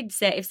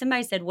if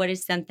somebody said, what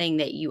is something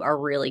that you are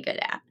really good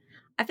at?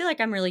 I feel like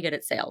I'm really good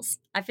at sales.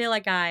 I feel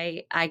like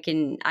I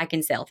can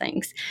sell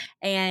things.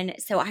 And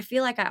so I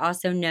feel like I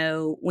also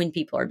know when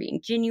people are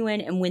being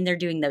genuine and when they're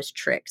doing those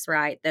tricks,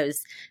 right?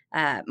 Those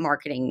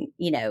marketing,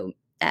 Yeah.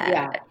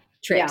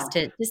 tricks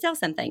Yeah. to sell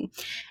something.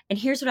 And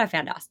here's what I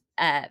found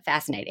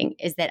fascinating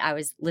is that I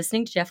was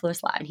listening to Jeff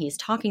Lewis live and he's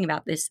talking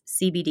about this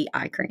CBD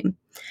eye cream.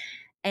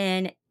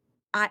 And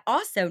I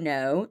also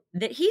know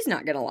that he's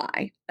not going to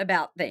lie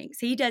about things.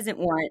 He doesn't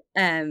want,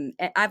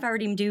 I've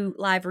heard him do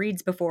live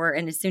reads before.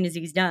 And as soon as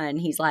he's done,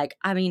 he's like,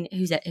 I mean,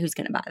 who's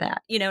going to buy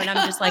that? And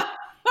I'm just like,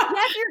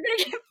 Jeff, you're going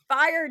to get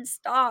fired.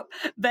 Stop.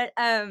 But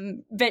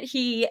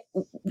he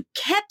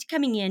kept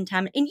coming in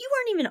time and you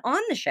weren't even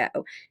on the show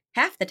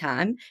half the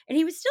time. And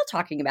he was still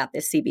talking about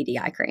this CBD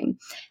eye cream.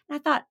 And I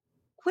thought,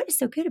 what is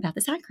so good about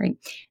this eye cream?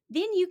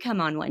 Then you come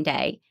on one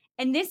day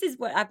and this is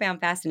what I found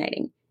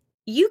fascinating.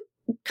 You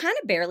kind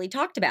of barely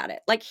talked about it.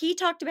 Like he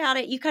talked about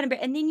it, you kind of,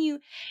 and then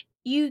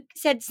you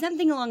said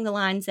something along the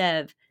lines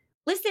of,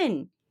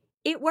 listen,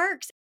 it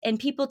works. And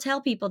people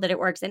tell people that it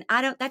works. And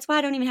that's why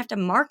I don't even have to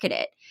market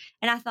it.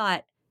 And I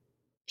thought,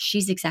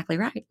 she's exactly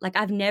right. Like,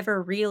 I've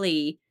never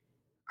really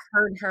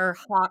heard her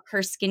hawk her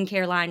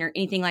skincare line or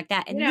anything like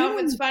that. And then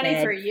when It's you funny,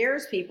 said, for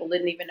years, people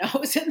didn't even know I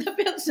was in the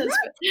business.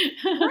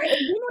 right.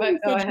 And then when But you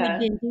go said you had ahead.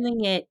 been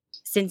doing it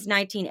since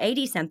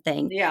 1980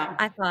 something, Yeah.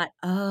 I thought,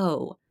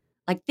 oh,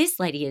 like this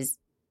lady is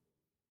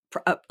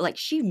like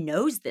she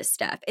knows this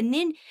stuff. And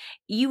then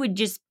you would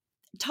just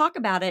talk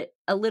about it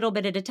a little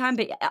bit at a time,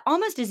 but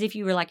almost as if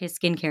you were like a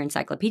skincare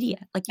encyclopedia.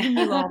 Like you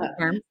knew all the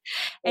terms.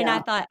 And I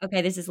Yeah. thought,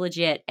 okay, this is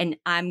legit and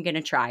I'm going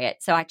to try it.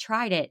 So I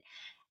tried it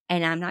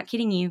and I'm not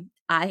kidding you.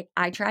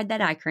 I tried that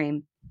eye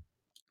cream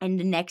and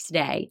the next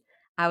day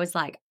I was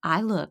like,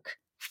 I look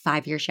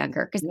 5 years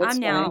younger because That's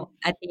I'm funny. now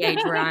at the age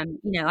where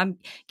I'm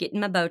getting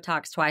my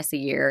Botox twice a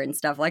year and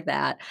stuff like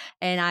that.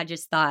 And I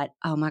just thought,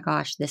 oh my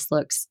gosh, this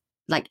looks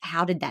like,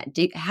 how did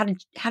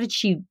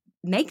she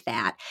make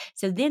that?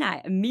 So then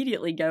I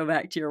immediately go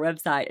back to your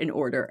website and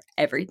order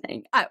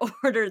everything. I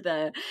order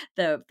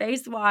the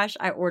face wash,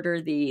 I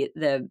order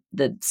the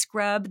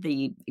scrub,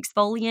 the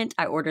exfoliant,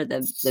 I order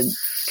the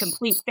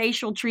complete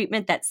facial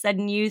treatment, that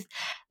sudden youth,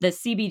 the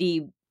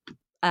CBD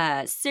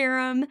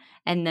serum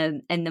and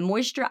the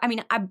moisture. I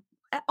mean, I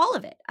all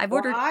of it. I've Well,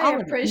 ordered I all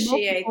of it.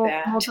 appreciate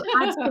that. Multiple.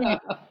 I've spent.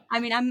 I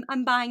mean,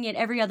 I'm buying it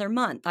every other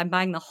month. I'm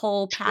buying the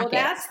whole Well, packet.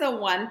 that's the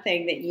one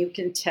thing that you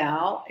can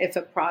tell if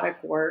a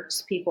product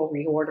works, people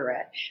reorder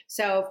it.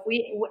 So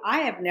I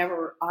have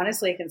never,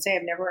 honestly, I can say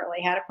I've never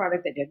really had a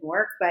product that didn't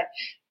work, but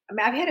I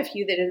mean, I've had a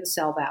few that didn't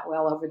sell that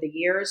well over the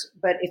years,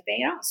 but if they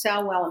don't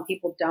sell well and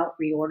people don't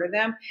reorder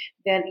them,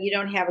 then you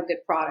don't have a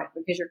good product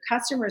because your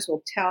customers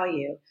will tell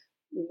you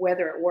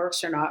whether it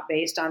works or not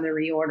based on the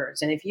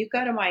reorders. And if you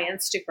go to my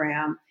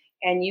Instagram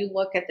and you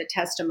look at the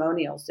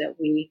testimonials that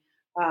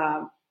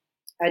um,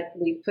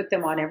 we put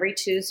them on every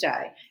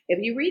Tuesday. If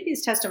you read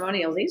these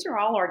testimonials, these are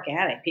all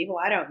organic people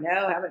I don't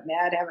know, haven't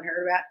met, haven't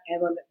heard about.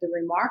 And the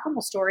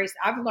remarkable stories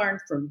I've learned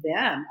from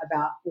them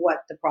about what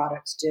the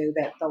products do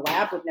that the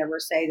lab would never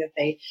say, that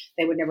they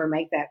would never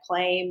make that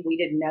claim. We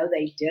didn't know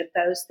they did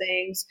those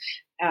things.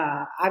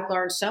 I've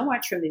learned so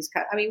much from these.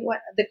 I mean,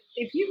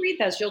 if you read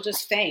those, you'll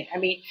just faint. I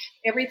mean,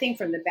 everything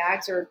from the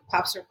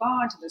puffs are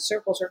gone to the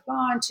circles are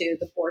gone to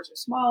the pores are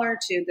smaller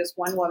to this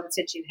one woman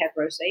said she'd had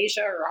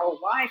rosacea her whole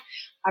life.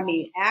 I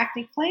mean,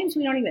 acne claims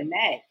we don't even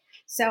make.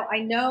 So I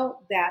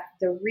know that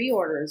the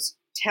reorders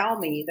tell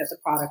me that the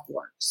product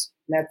works.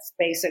 That's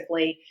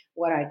basically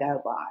what I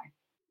go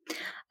by.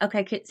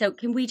 Okay, so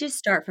can we just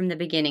start from the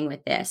beginning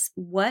with this?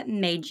 What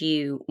made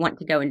you want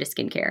to go into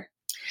skincare?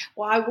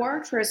 Well, I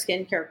worked for a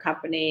skincare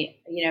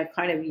company,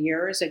 kind of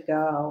years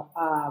ago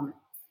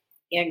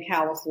in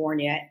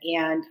California,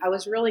 and I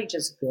was really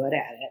just good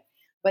at it.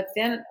 But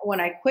then when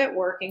I quit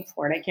working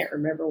for it, I can't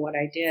remember what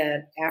I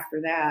did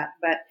after that,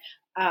 but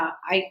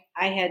I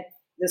had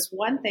this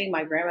one thing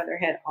my grandmother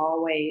had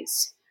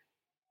always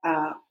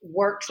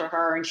worked for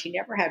her, and she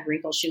never had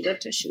wrinkles. She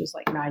lived till she was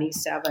like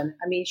 97.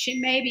 I mean, she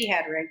maybe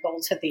had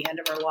wrinkles at the end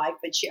of her life,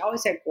 but she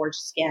always had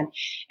gorgeous skin.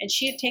 And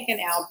she had taken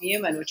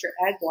albumin, which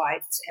are egg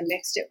whites, and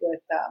mixed it with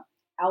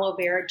aloe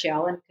vera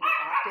gel and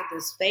concocted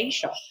this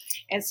facial.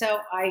 And so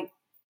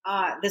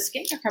the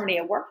skincare company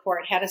I worked for,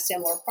 it had a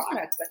similar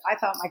product, but I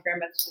thought my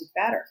grandmother's was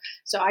better.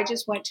 So I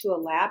just went to a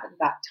lab and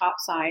got top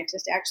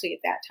scientists. Actually, at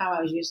that time,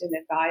 I was using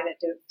the guy that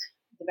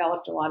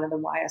developed a lot of the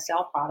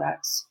YSL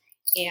products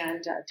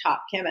and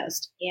top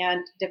chemist,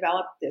 and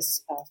developed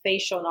this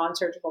facial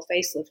non-surgical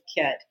facelift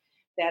kit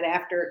that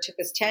after it took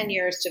us 10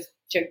 years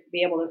to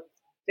be able to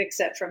fix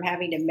it from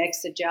having to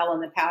mix the gel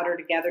and the powder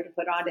together to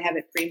put on to have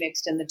it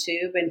pre-mixed in the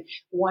tube. And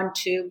one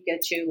tube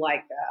gets you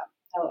like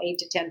 8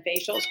 to 10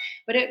 facials.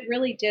 But it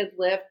really did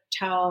lift,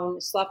 tone,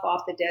 slough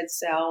off the dead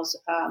cells,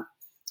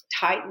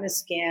 tighten the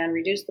skin,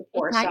 reduce the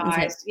pore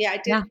size. Yeah,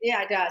 it did.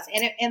 Yeah, it does.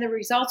 And the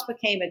results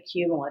became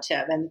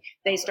accumulative, and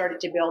they started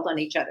to build on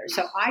each other.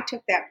 So I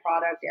took that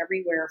product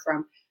everywhere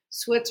from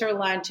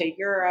Switzerland to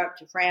Europe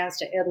to France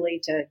to Italy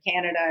to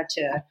Canada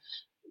to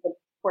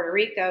Puerto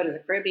Rico to the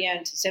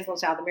Caribbean to Central and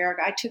South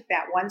America. I took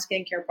that one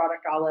skincare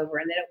product all over.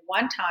 And then at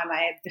one time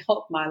I had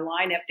built my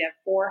lineup to have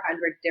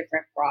 400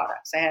 different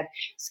products. I had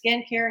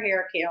skincare,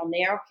 hair care,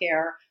 nail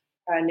care,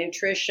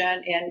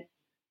 nutrition,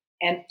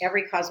 and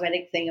every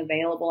cosmetic thing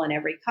available in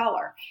every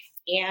color.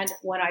 And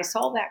when I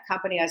sold that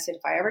company, I said,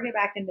 if I ever get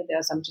back into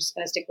this, I'm just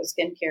going to stick with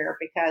skincare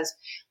because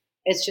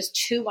it's just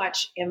too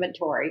much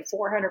inventory,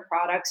 400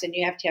 products, and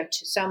you have to have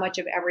so much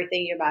of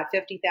everything. You buy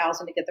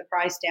 50,000 to get the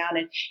price down.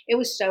 And it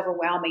was so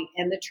overwhelming.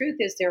 And the truth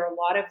is there are a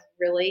lot of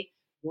really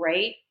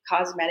great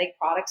cosmetic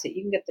products that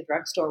you can get at the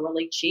drugstore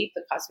really cheap.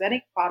 The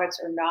cosmetic products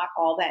are not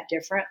all that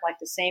different. Like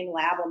the same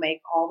lab will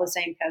make all the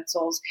same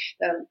pencils.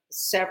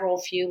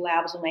 Few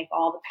labs will make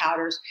all the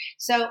powders.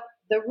 So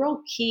the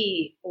real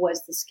key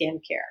was the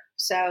skincare.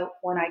 So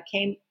when I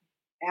came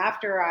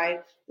after I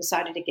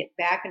decided to get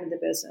back into the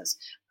business,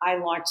 I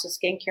launched the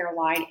skincare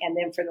line. And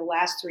then for the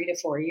last 3 to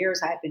 4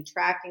 years, I've been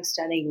tracking,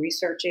 studying,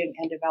 researching,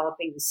 and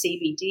developing the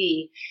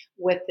CBD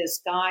with this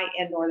guy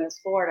in Northern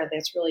Florida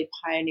that's really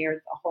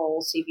pioneered the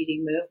whole CBD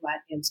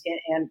movement in skin.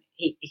 And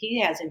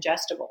he has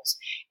ingestibles,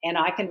 and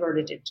I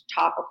converted it to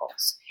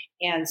topicals.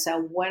 And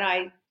so when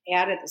I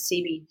added the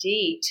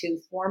CBD to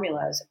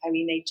formulas, I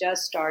mean, they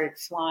just started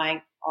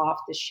flying off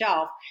the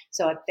shelf.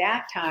 So at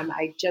that time,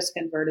 I just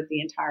converted the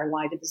entire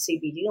line to the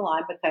CBD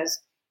line because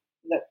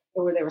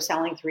they were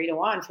selling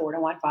 3-to-1,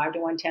 4-to-1,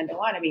 5-to-1,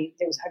 10-to-1. I mean,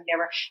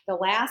 the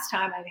last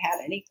time I've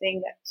had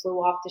anything that flew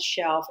off the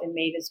shelf and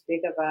made as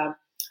big of a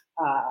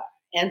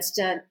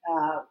instant,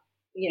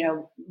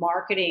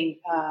 marketing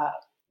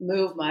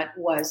movement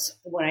was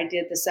when I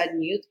did the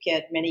Sudden Youth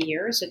Kit many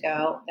years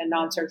ago, the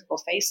non-surgical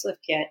facelift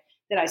kit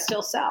that I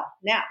still sell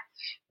now.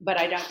 But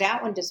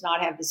that one does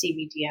not have the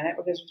CBD in it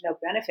because there's no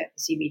benefit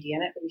to CBD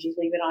in it because you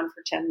leave it on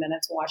for 10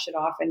 minutes, wash it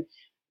off, and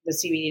the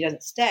CBD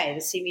doesn't stay.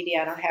 The CBD,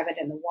 I don't have it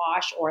in the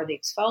wash or the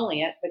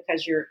exfoliant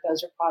because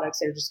those are products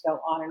that just go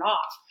on and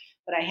off.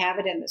 But I have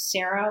it in the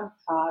serum,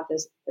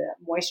 the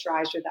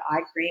moisturizer, the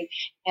eye cream,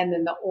 and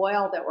then the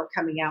oil that we're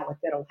coming out with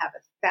that'll have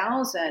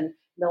 1,000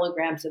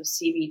 milligrams of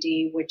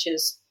CBD, which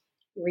is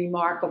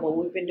remarkable.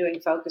 We've been doing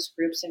focus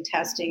groups and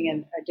testing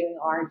and doing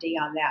R&D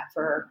on that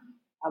for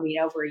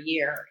over a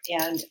year.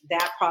 And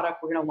that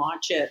product, we're going to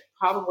launch it.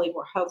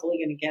 We're hopefully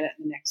going to get it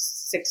in the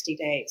next 60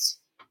 days.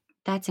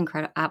 That's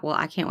incredible. Well,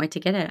 I can't wait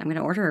to get it. I'm going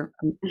to order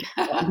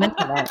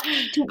that.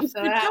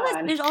 So tell us,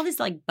 there's all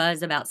this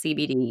buzz about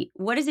CBD.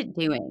 What is it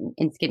doing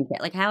in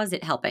skincare? How is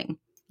it helping?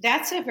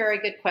 That's a very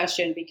good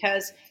question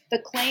because the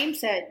claims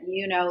that,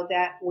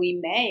 that we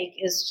make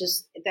is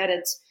just that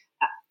it's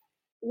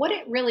what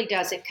it really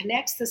does. It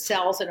connects the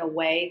cells in a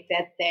way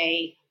that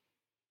they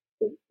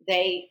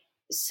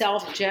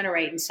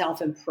self-generate and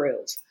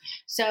self-improve.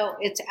 So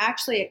it's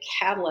actually a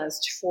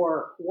catalyst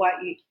for what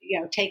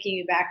taking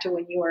you back to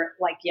when you were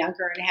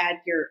younger and had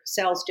your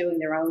cells doing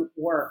their own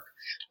work.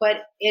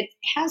 But it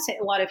has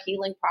a lot of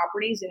healing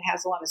properties. It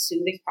has a lot of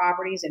soothing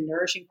properties and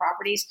nourishing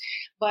properties.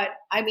 But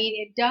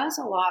it does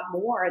a lot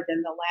more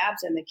than the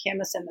labs and the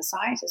chemists and the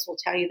scientists will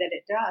tell you that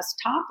it does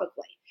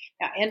topically.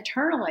 Now,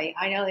 internally,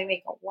 I know they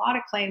make a lot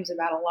of claims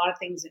about a lot of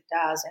things it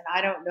does, and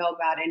I don't know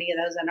about any of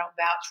those. I don't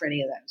vouch for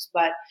any of those,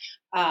 but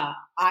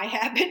I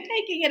have been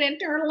taking it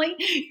internally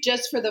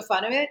just for the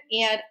fun of it.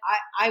 And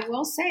I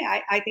will say,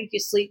 I think you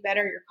sleep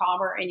better, you're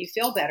calmer, and you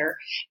feel better.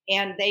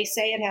 And they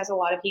say it has a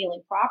lot of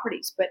healing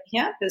properties, but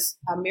hemp is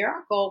a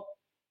miracle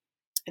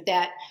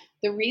that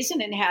the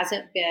reason it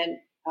hasn't been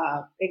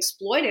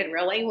exploited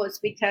really was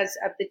because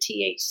of the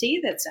THC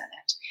that's in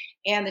it.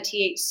 And the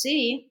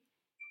THC,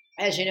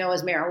 as you know,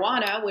 is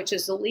marijuana, which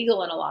is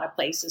illegal in a lot of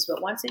places.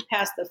 But once they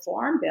passed the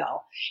Farm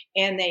Bill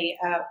and they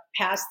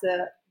passed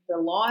the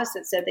laws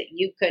that said that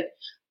you could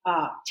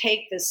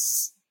take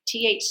this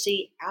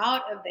THC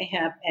out of the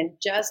hemp and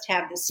just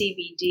have the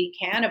CBD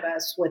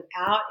cannabis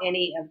without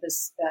any of the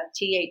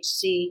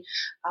THC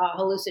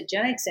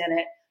hallucinogenics in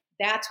it,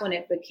 that's when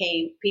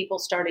people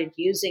started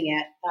using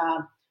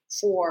it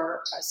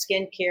for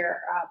skincare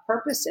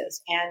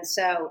purposes. And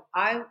so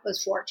I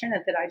was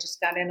fortunate that I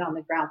just got in on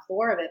the ground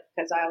floor of it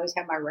because I always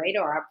have my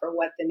radar up for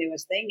what the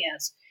newest thing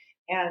is.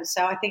 And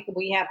so I think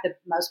we have the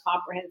most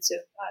comprehensive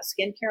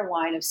skincare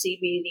line of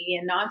CBD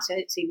and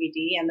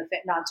non-CBD and the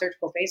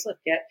non-surgical facelift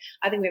kit.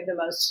 I think we have the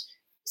most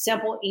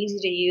simple, easy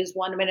to use,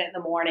 1 minute in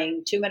the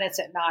morning, 2 minutes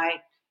at night,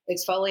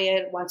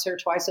 exfoliate once or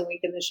twice a week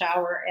in the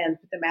shower and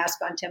put the mask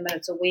on 10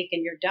 minutes a week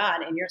and you're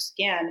done. And your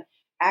skin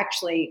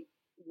actually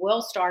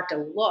will start to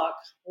look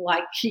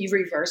like you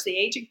reverse the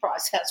aging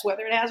process,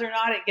 whether it has or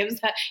not.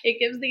 It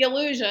gives the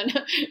illusion.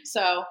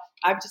 So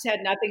I've just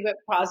had nothing but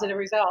positive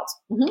results.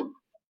 Mm-hmm.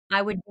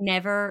 I would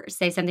never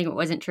say something that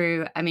wasn't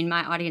true.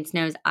 My audience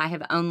knows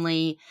I've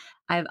only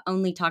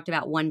talked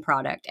about one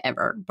product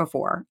ever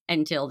before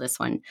until this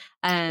one.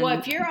 Well,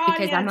 if your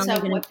audience,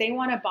 if they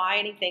want to buy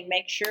anything,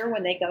 make sure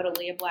when they go to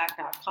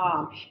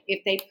leablack.com,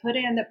 if they put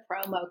in the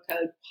promo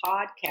code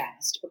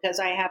podcast, because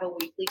I have a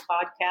weekly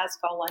podcast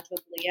called Lunch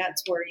with Leah.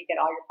 It's where you get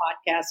all your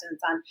podcasts and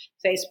it's on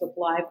Facebook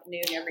Live at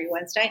noon every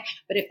Wednesday.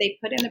 But if they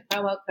put in the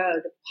promo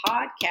code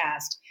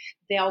podcast,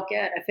 they'll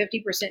get a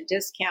 50%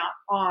 discount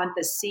on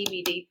the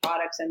CBD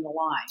products in the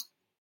line.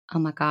 Oh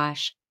my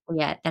gosh.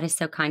 Yeah, that is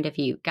so kind of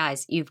you.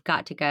 Guys, you've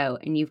got to go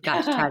and you've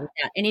got to try this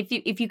out. And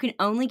if you can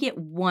only get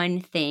one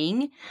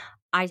thing,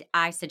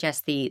 I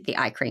suggest the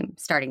eye cream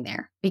starting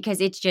there because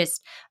it's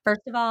just,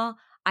 first of all,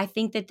 I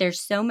think that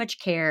there's so much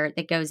care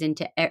that goes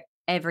into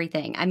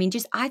everything.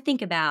 I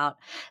think about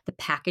the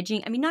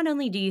packaging. Not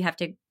only do you have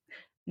to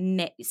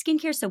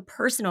skincare is so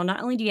personal.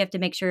 Not only do you have to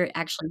make sure it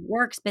actually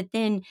works, but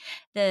then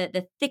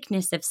the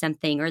thickness of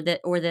something or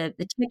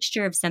the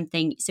texture of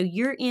something. So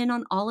you're in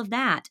on all of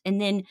that. And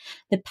then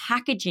the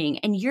packaging,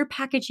 and your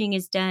packaging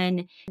is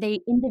done. They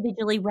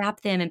individually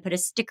wrap them and put a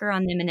sticker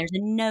on them and there's a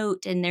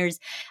note and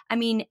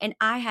and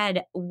I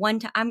had one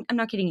time, I'm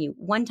not kidding you,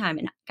 one time,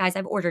 and guys,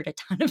 I've ordered a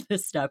ton of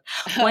this stuff.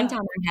 One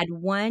time I had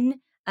one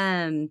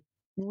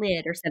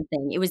lid or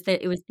something. It was the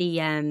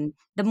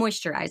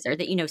moisturizer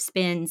that,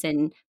 spins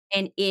and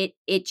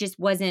it just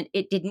wasn't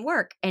it didn't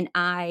work. And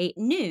I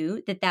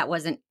knew that that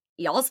wasn't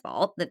y'all's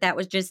fault, that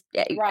was just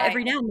Right.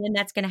 every now and then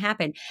that's gonna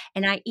happen.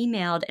 And I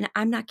emailed, and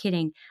I'm not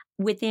kidding,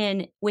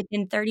 within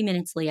 30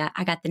 minutes, Leah,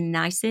 I got the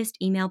nicest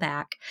email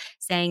back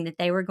saying that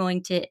they were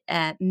going to,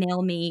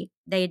 mail me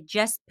they had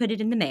just put it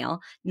in the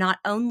mail. Not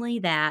only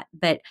that,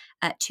 but,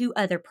 2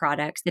 other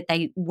products that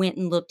they went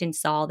and looked and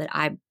saw that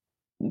I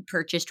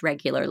purchased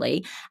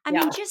regularly. I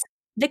Yeah. mean, just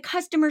the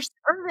customer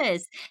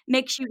service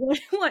makes you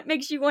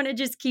makes you wanna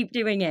just keep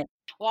doing it.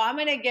 Well, I'm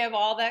going to give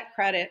all that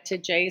credit to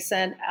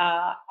Jason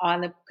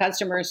on the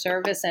customer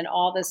service and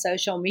all the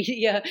social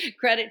media.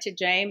 Credit to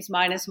James,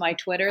 minus my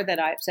Twitter that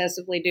I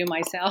obsessively do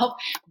myself.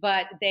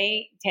 But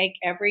they take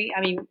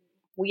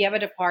we have a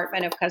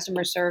department of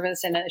customer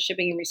service and a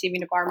shipping and receiving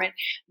department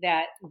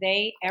that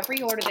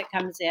every order that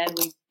comes in,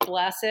 we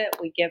bless it,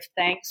 we give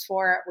thanks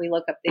for it, we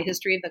look up the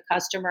history of the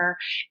customer,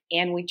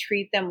 and we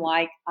treat them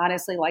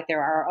honestly, like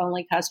they're our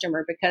only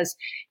customer, because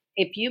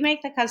if you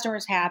make the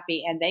customers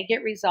happy and they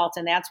get results,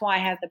 and that's why I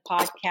have the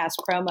podcast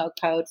promo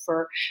code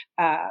for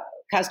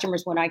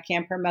customers when I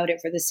can promote it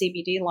for the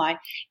CBD line.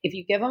 If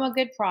you give them a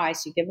good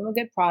price, you give them a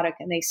good product,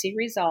 and they see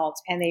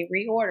results and they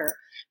reorder,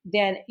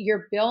 then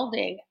you're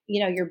building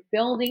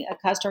a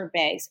customer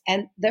base.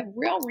 And the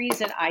real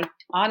reason that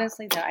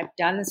I've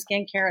done the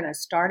skincare and I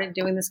started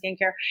doing the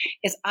skincare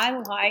is I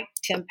like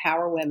to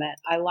empower women.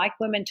 I like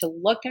women to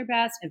look their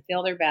best and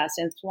feel their best.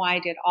 And it's why I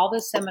did all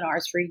the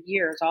seminars for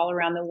years all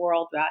around the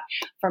world,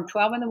 from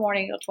 12 in the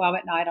morning till 12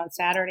 at night on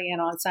Saturday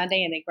and on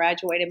Sunday. And they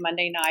graduated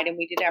Monday night. And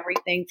we did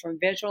everything from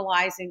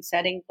visualizing,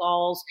 setting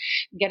goals,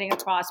 getting a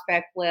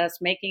prospect list,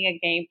 making a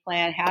game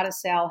plan, how to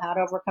sell, how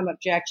to overcome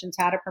objections,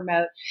 how to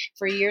promote,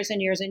 for years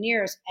and years and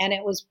years.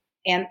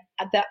 And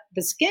the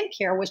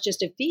skincare was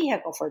just a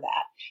vehicle for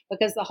that,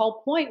 because the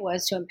whole point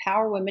was to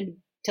empower women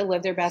to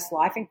live their best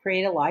life and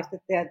create a life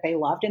that they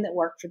loved and that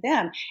worked for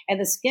them. And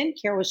the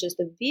skincare was just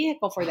a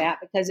vehicle for that,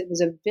 because it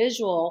was a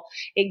visual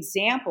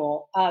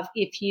example of,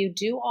 if you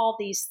do all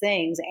these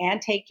things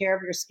and take care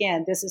of your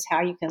skin, this is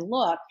how you can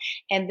look.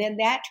 And then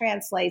that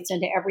translates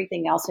into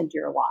everything else into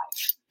your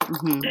life.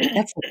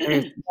 That's the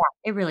truth. Yeah,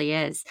 it really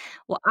is.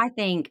 Well, I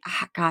think,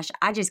 gosh,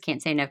 I just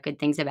can't say enough good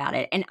things about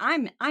it. And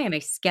I am a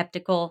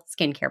skeptical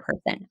skincare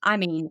person. I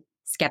mean,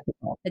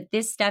 skeptical. But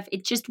this stuff,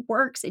 it just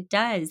works. It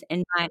does.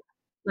 And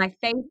my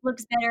face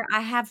looks better. I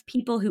have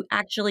people who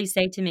actually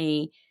say to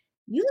me,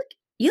 "You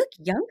look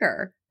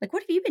younger. Like,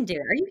 what have you been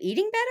doing? Are you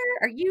eating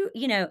better? Are you,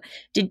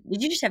 did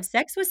you just have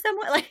sex with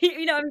someone?" Like,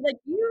 I'm like,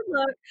 "You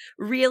look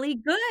really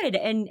good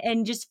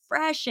and just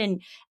fresh."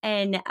 And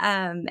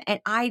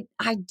I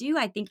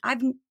think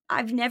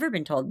I've never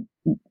been told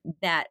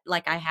that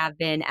like I have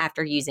been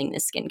after using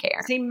this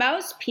skincare. See,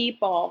 most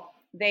people,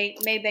 they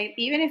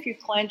even if you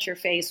cleanse your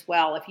face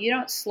well, if you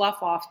don't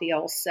slough off the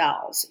old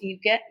cells,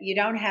 you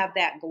don't have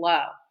that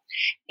glow.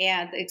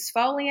 And the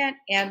exfoliant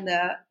and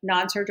the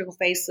non-surgical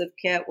facelift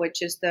kit,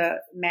 which is the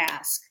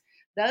mask,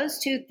 those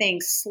two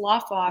things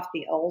slough off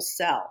the old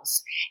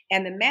cells.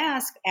 And the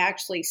mask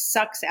actually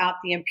sucks out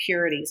the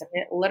impurities.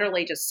 It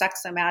literally just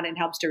sucks them out and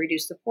helps to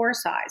reduce the pore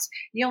size.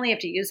 You only have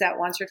to use that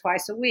once or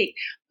twice a week.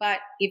 But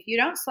if you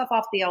don't slough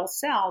off the old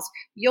cells,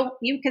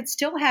 you can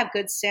still have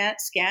good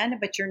skin,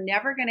 but you're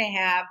never going to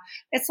have,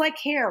 it's like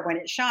hair when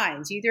it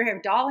shines. You either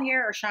have dull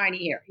hair or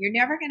shiny hair. You're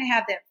never going to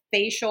have that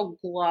facial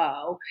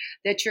glow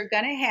that you're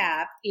going to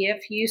have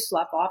if you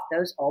slough off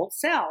those old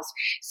cells.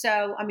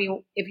 So,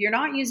 if you're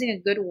not using a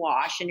good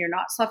wash and you're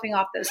not sloughing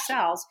off those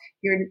cells,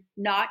 you're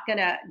not going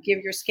to give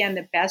your skin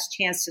the best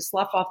chance to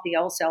slough off the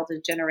old cells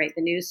and generate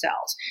the new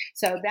cells.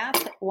 So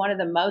that's one of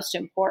the most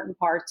important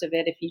parts of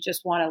it if you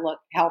just want to look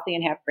healthy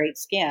and have great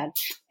skin.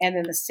 And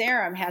then the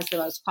serum has the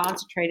most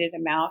concentrated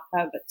amount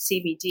of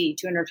CBD,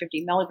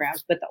 250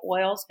 milligrams, but the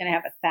oil is going to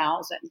have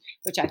 1,000,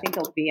 which I think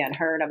will be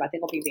unheard of. I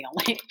think will be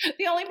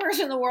the only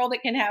person in the world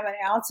that can have an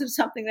ounce of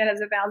something that has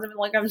 1,000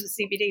 milligrams of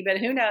CBD. But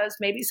who knows?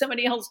 Maybe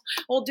somebody else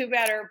will do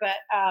better. But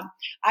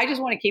I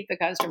just want to keep the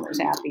customers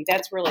happy.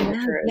 That's really the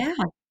truth. Yeah,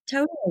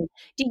 totally.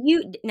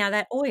 Now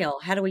that oil,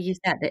 how do we use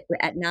that?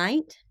 At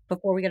night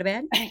before we go to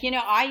bed?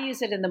 I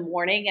use it in the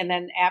morning, and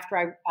then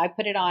after I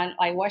put it on,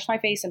 I wash my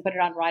face and put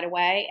it on right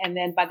away. And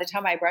then by the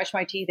time I brush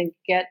my teeth and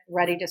get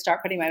ready to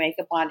start putting my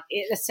makeup on,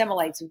 it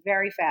assimilates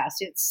very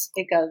fast.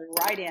 It goes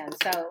right in.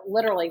 So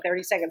literally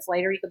 30 seconds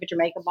later, you can put your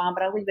makeup on,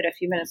 but I leave it a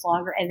few minutes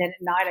longer. And then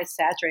at night, I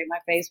saturate my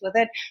face with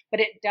it. But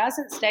it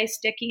doesn't stay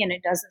sticky, and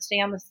it doesn't stay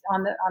on the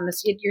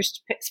your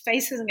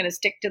face isn't going to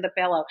stick to the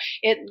pillow.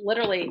 It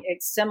literally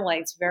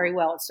assimilates very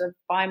well. It's a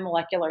fine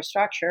molecular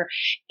structure,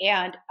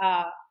 and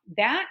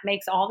that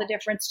makes all the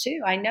difference too.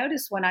 I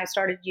noticed when I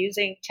started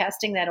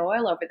testing that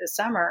oil over the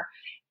summer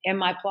in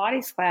my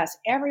Pilates class,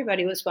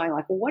 everybody was going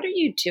like, "Well, what are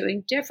you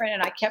doing different?"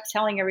 And I kept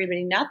telling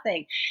everybody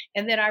nothing.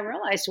 And then I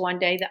realized one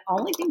day the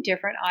only thing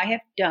different I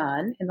have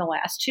done in the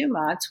last 2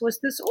 months was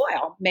this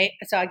oil.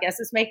 So I guess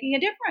it's making a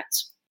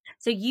difference.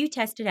 So you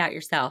tested out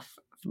yourself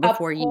Of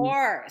before you.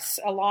 course,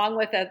 along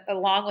with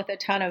a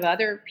ton of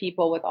other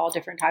people with all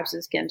different types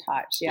of skin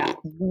types. Yeah.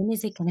 When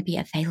is it going to be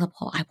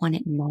available? I want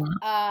it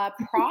now.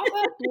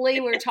 Probably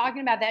we're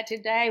talking about that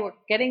today. We're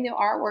getting the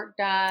artwork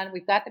done.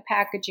 We've got the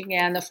packaging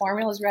in. The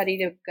formula is ready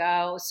to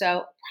go.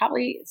 So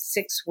probably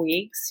 6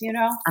 weeks.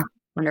 Oh,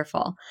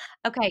 wonderful.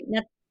 Okay,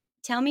 now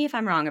tell me if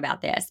I'm wrong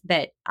about this,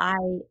 but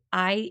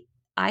I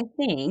I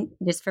think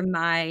just from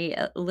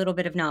my little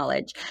bit of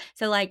knowledge.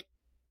 So like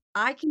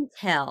I can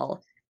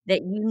tell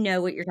that you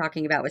know what you're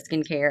talking about with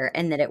skincare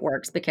and that it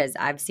works because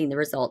I've seen the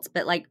results.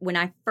 But like when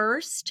I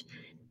first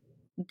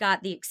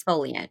got the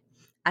exfoliant,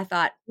 I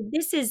thought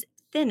this is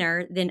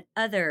thinner than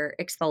other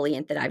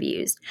exfoliant that I've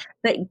used,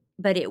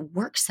 but it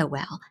works so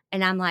well.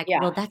 And I'm like,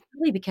 well, Yeah. that's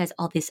really because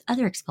all this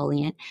other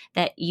exfoliant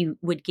that you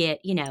would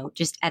get,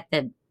 just at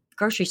the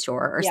grocery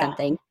store or Yeah.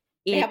 something,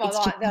 They have it's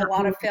just a not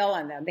lot being of fill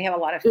in them. They have a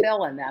lot of it,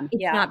 fill in them. it's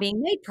Yeah. not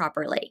being made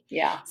properly.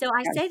 Yeah. So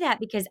I say that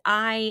because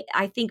I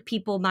think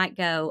people might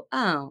go,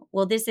 oh,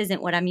 well, this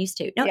isn't what I'm used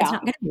to. No, it's Yeah.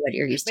 not going to be what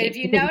you're used But to if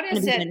you because it's going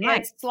notice to be it, done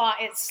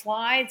right. it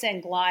slides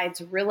and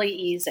glides really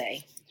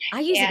easy.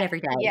 I use it And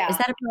every day. yeah, Is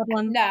that a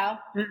problem? no,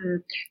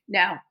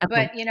 no.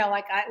 Okay.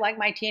 But like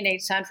my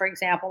teenage son, for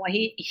example,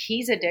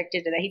 he's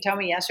addicted to that. He told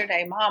me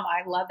yesterday, Mom,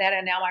 I love that,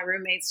 and now my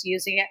roommate's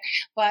using it.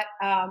 But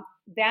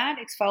that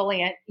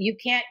exfoliant, you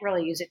can't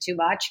really use it too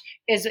much,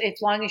 as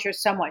long as you're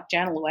somewhat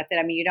gentle with it.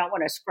 I mean, you don't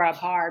want to scrub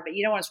hard, but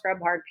you don't want to scrub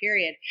hard,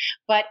 period.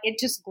 But it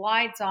just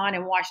glides on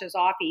and washes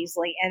off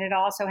easily, and it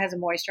also has a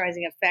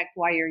moisturizing effect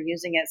while you're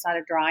using it. It's not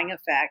a drying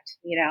effect,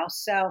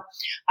 So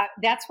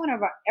that's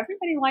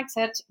everybody likes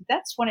it.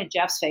 That's one of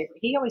Jeff's favorite.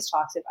 He always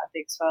talks about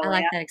the I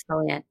like exfoliant. that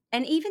exfoliant.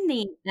 And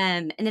even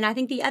and then I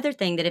think the other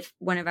thing that if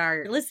one of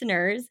our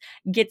listeners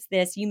gets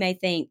this, you may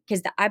think,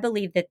 because I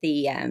believe that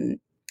the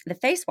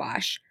face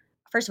wash,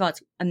 first of all,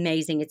 it's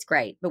amazing. It's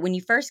great. But when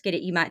you first get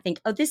it, you might think,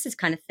 oh, this is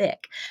kind of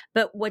thick.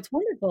 But what's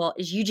wonderful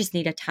is you just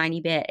need a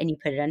tiny bit and you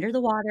put it under the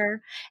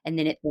water and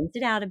then it thins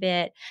it out a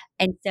bit.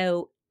 And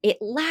so it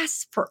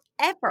lasts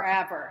forever.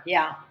 Forever.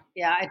 Yeah.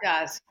 Yeah, it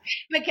does.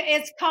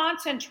 It's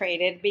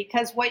concentrated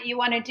because what you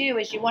want to do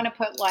is you want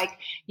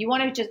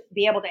to just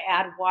be able to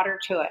add water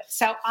to it.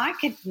 So I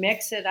could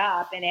mix it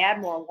up and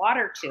add more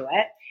water to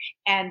it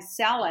and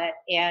sell it,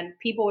 and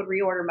people would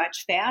reorder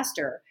much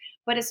faster.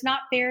 But it's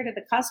not fair to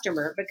the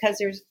customer because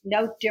there's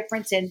no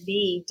difference in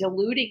me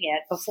diluting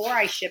it before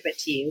I ship it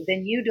to you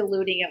than you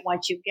diluting it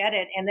once you get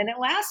it. And then it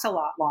lasts a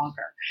lot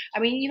longer. I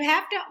mean,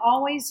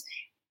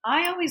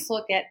 I always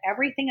look at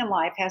everything in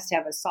life has to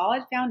have a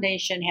solid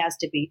foundation, has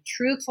to be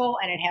truthful,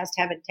 and it has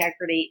to have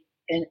integrity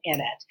in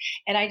it.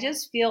 And I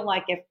just feel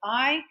like if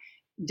I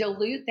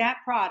dilute that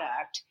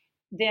product,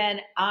 then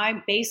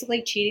I'm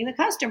basically cheating the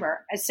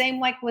customer. Same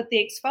like with the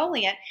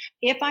exfoliant.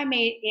 If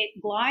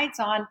it glides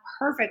on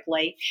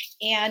perfectly,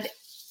 and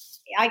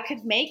I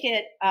could make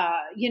it,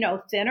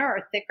 thinner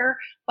or thicker,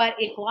 but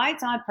it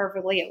glides on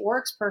perfectly. It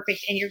works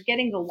perfect, and you're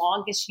getting the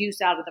longest use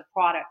out of the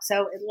product.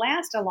 So it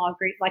lasts a longer.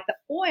 Like the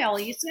oil,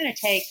 it's going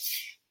to take,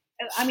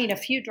 a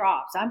few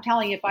drops. I'm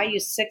telling you, if I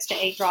use 6 to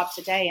 8 drops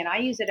a day, and I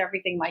use it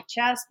everything, my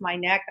chest, my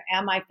neck,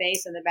 and my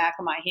face, and the back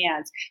of my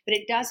hands, but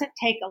it doesn't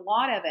take a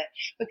lot of it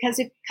because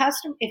if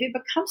it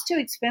becomes too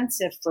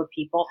expensive for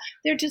people,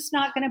 they're just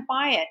not going to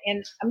buy it.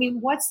 And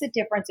what's the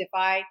difference if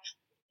I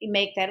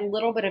make that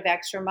little bit of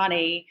extra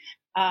money,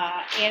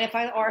 and if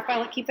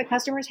I keep the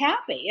customers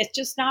happy? It's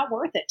just not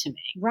worth it to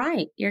me.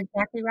 Right. You're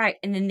exactly right.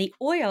 And then the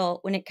oil,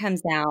 when it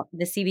comes out,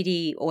 the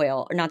CBD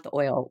oil, or not the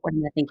oil, what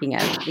am I thinking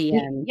of? The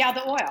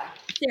the oil.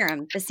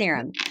 The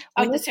serum.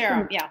 Oh, When the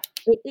serum. Yeah.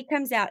 it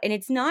comes out and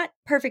it's not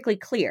perfectly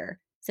clear.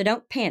 So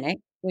don't panic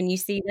when you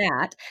see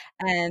that.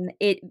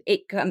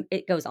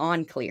 It goes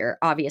on clear,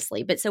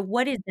 obviously. But so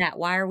what is that?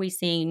 Why are we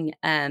seeing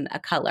a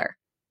color?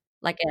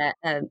 Like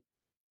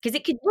because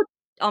it could look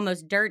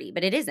almost dirty,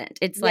 but it isn't.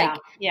 It's like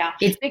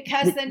it's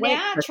because the way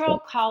natural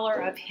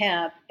color of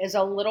hemp is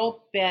a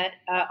little bit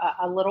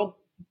a little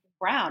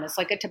brown. It's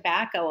like a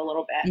tobacco a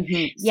little bit.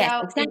 Mm-hmm. Yes,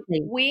 So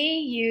exactly. we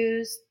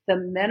use the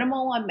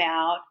minimal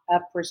amount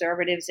of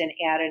preservatives and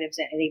additives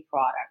in any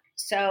product.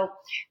 So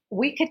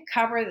we could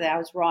cover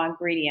those raw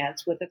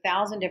ingredients with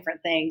 1,000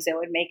 different things that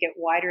would make it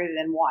whiter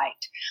than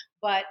white.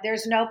 But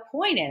there's no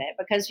point in it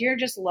because you're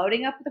just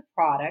loading up the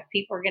product.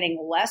 People are getting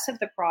less of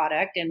the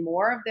product and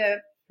more of the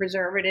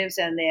preservatives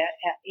and the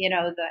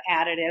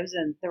additives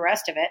and the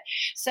rest of it.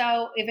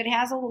 So if it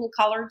has a little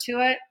color to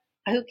it,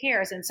 who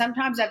cares? And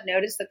sometimes I've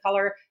noticed the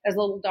color is a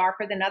little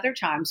darker than other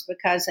times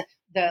because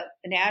the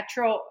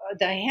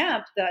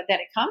hemp that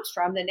it comes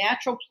from, the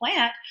natural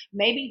plant,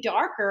 may be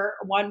darker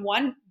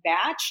one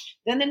batch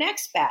than the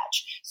next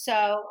batch.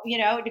 So,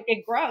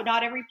 it grows.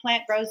 Not every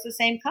plant grows the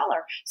same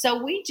color.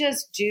 So we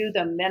just do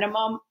the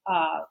minimum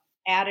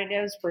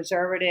additives,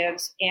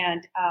 preservatives,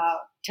 and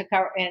to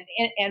cover,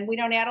 and we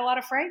don't add a lot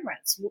of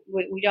fragrance.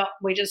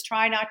 We just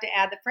try not to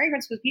add the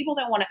fragrance because people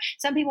don't want to.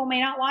 Some people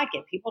may not like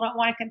it. People don't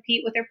want to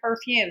compete with their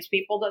perfumes.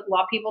 A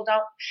lot of people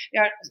don't.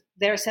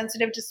 They're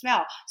sensitive to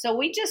smell. So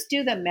we just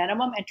do the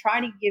minimum and try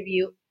to give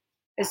you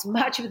as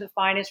much of the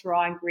finest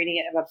raw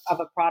ingredient of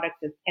a product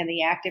and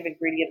the active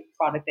ingredient of the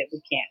product that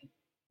we can.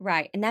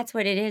 Right, and that's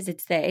what it is.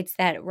 It's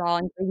that raw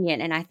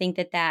ingredient, and I think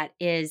that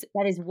is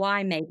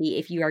why maybe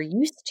if you are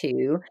used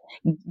to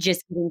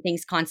just getting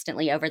things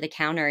constantly over the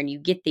counter and you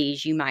get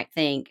these, you might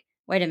think,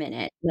 "Wait a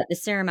minute, the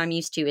serum I'm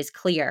used to is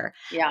clear.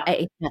 Yeah.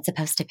 It's not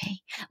supposed to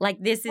be."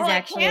 Like, this is Well,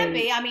 it can actually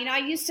be. I mean, I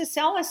used to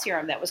sell a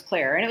serum that was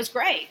clear and it was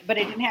great, but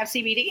it didn't have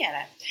CBD in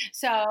it.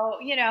 So,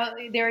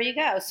 there you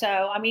go. So,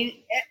 I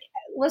mean,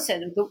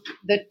 listen,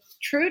 the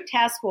true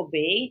test will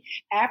be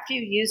after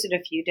you use it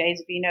a few days,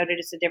 if you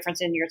notice a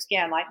difference in your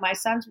skin. Like my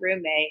son's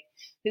roommate,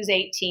 who's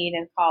 18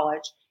 in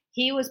college,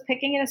 he was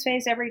picking in his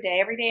face every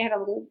day. Every day had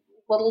a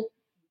little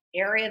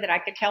area that I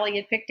could tell he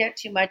had picked at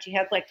too much. He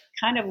had like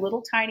kind of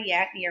little tiny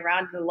acne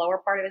around the lower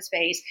part of his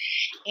face.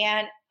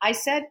 And I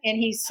said, and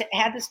he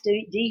had this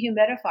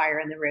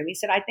dehumidifier in the room. He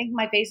said, "I think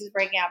my face is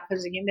breaking out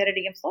because of the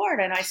humidity in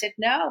Florida." And I said,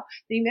 "No,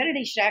 the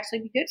humidity should actually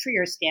be good for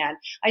your skin."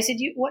 I said,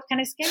 "What kind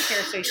of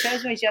skincare?" So he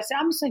shows me, I said,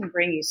 "I'm just going to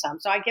bring you some."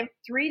 So I give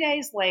 3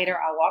 days later,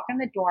 I walk in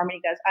the dorm and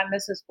he goes, "I'm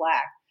Mrs.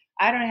 Black.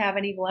 I don't have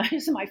any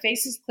blemishes. My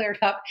face is cleared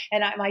up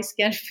and my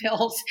skin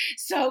feels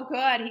so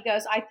good." He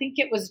goes, "I think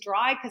it was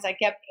dry because I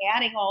kept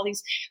adding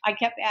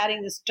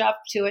this stuff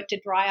to it to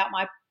dry out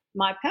my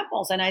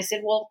pimples." And I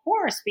said, "Well, of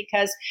course,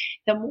 because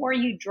the more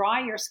you dry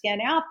your skin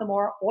out, the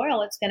more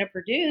oil it's going to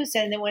produce.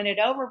 And then when it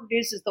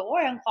overproduces the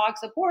oil and clogs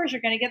the pores,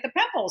 you're going to get the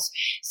pimples."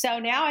 So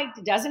now he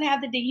doesn't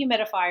have the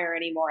dehumidifier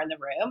anymore in the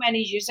room and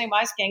he's using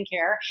my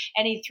skincare.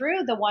 And he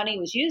threw the one he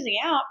was using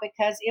out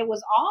because it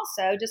was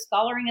also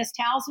discoloring his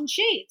towels and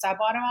sheets. I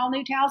bought him all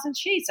new towels and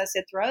sheets. I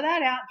said, "Throw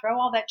that out and throw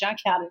all that junk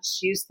out and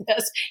just use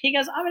this." He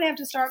goes, "I'm going to have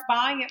to start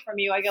buying it from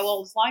you." I go,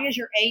 "Well, as long as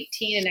you're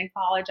 18 and in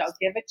college, I'll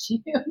give it to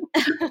you."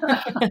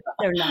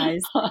 So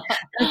nice.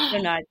 That's so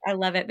nice. I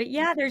love it. But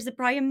yeah, there's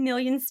probably a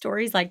million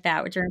stories like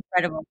that, which are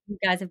incredible. You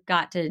guys you've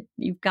got to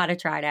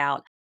try it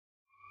out.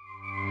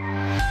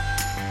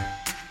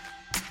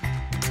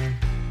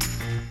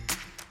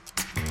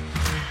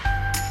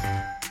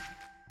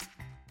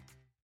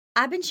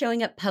 I've been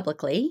showing up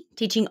publicly,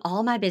 teaching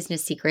all my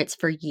business secrets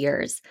for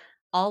years,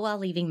 all while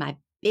leaving my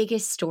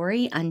biggest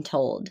story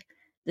untold.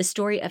 The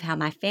story of how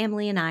my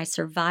family and I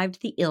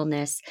survived the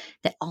illness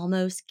that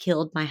almost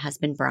killed my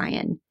husband,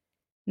 Brian.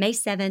 May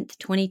 7th,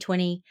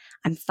 2020,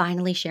 I'm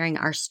finally sharing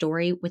our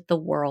story with the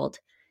world.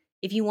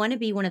 If you want to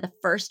be one of the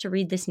first to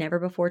read this never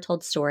before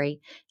told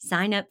story,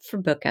 sign up for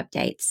book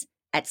updates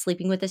at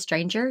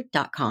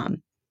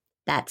sleepingwithastranger.com.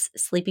 That's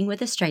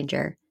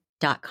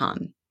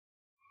sleepingwithastranger.com.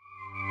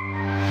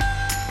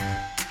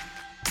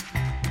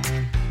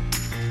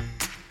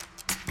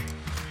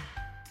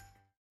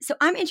 So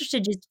I'm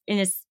interested just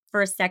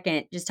for a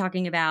second, just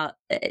talking about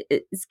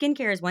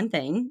skincare is one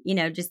thing,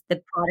 just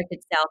the product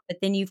itself, but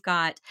then you've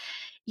got,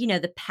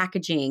 the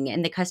packaging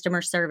and the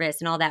customer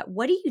service and all that.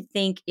 What do you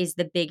think is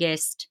the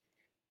biggest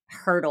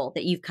hurdle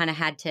that you've kind of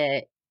had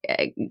to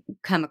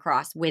come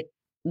across with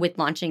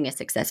launching a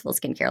successful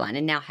skincare line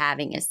and now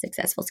having a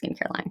successful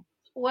skincare line?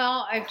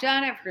 Well, I've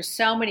done it for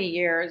so many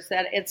years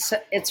that it's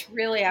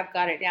really, I've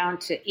got it down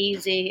to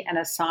easy and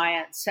a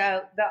science.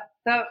 So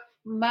the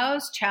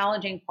most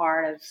challenging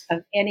part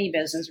of any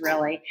business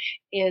really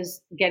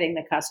is getting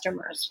the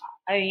customers.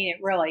 I mean,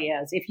 it really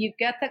is. If you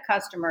get the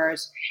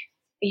customers,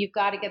 you've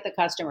got to get the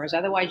customers.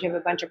 Otherwise, you have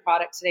a bunch of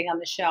products sitting on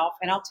the shelf.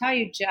 And I'll tell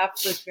you, Jeff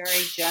was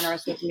very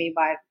generous with me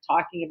by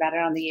talking about it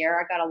on the air.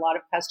 I got a lot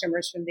of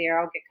customers from there.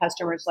 I'll get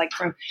customers like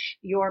from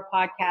your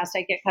podcast.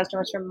 I get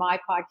customers from my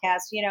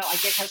podcast. I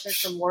get customers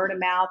from word of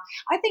mouth.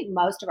 I think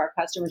most of our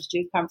customers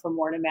do come from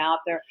word of mouth.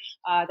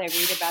 They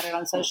read about it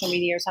on social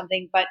media or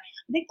something. But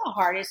I think the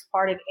hardest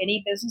part of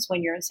any business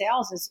when you're in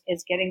sales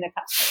is getting the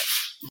customers.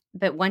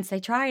 But once they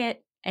try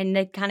it and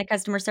the kind of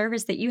customer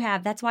service that you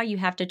have, that's why you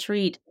have to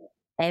treat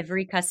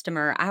every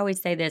customer. I always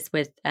say this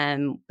with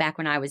back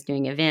when I was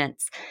doing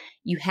events,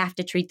 you have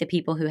to treat the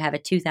people who have a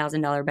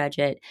 $2,000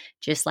 budget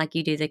just like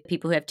you do the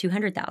people who have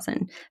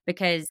 $200,000,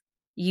 because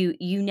you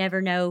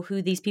never know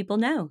who these people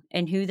know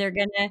and who they're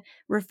going to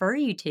refer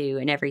you to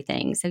and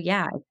everything. So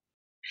yeah.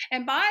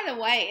 And by the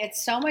way,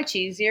 it's so much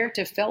easier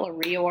to fill a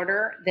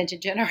reorder than to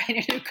generate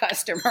a new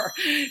customer.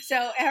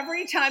 So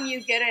every time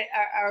you get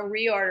a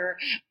reorder,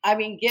 I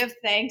mean, give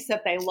thanks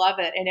that they love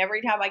it. And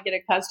every time I get a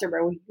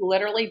customer, we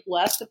literally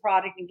bless the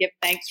product and give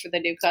thanks for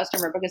the new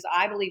customer, because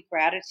I believe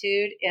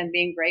gratitude and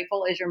being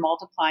grateful is your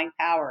multiplying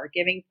power.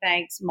 Giving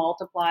thanks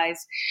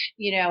multiplies,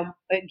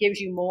 it gives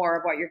you more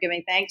of what you're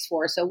giving thanks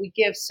for. So we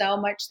give so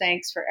much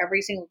thanks for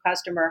every single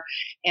customer.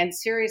 And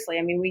seriously,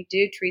 I mean, we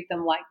do treat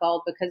them like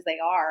gold because they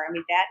are. I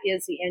mean, that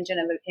is the engine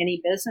of any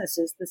business,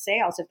 is the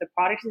sales. If the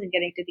product isn't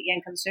getting to the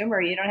end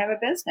consumer, you don't have a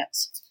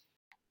business.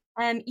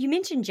 You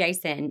mentioned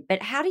Jason,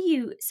 but how do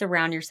you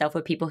surround yourself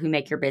with people who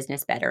make your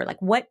business better? Like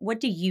what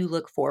do you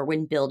look for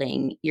when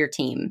building your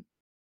team?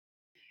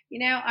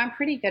 I'm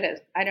pretty good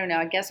at, I don't know,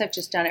 I guess I've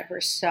just done it for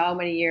so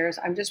many years.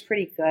 I'm just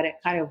pretty good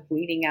at kind of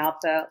weeding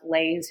out the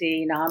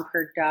lazy, non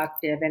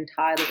productive,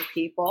 entitled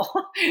people.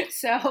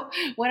 So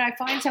when I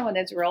find someone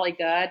that's really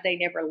good, they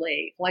never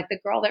leave. Like the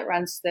girl that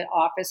runs the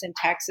office in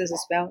Texas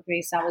has been with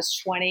me since I was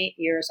 20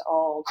 years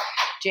old.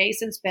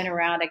 Jason's been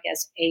around, I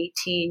guess,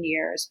 18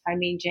 years. I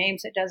mean,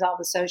 James, that does all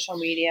the social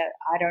media,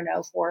 I don't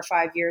know, 4 or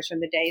 5 years from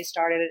the day he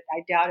started it.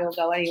 I doubt he'll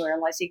go anywhere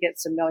unless he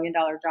gets $1 million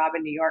job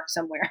in New York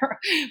somewhere.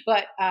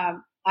 But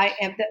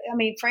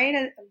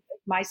Freda,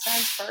 my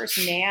son's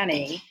first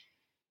nanny,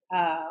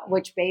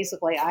 which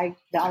basically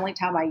the only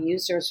time I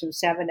used her was from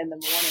 7 in the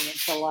morning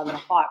until 11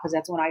 o'clock, because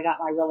that's when I got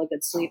my really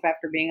good sleep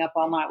after being up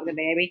all night with a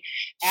baby.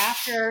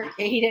 After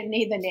he didn't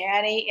need the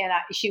nanny, and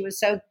she was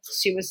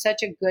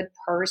such a good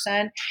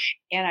person,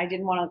 and I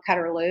didn't want to cut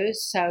her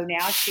loose. So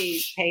now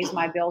she pays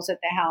my bills at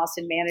the house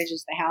and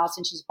manages the house,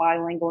 and she's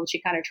bilingual, and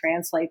she kind of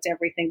translates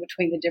everything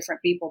between the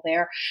different people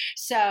there.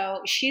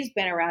 So she's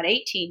been around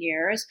 18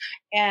 years.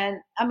 And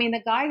I mean,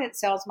 the guy that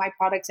sells my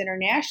products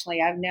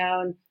internationally, I've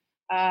known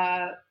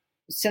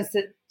since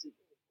the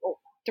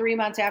 3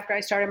 months after I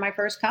started my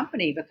first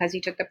company, because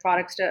he took the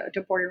products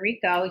to Puerto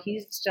Rico.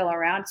 He's still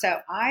around. So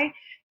I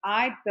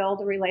build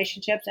the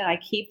relationships and I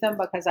keep them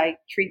because I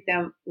treat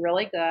them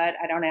really good.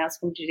 I don't ask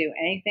them to do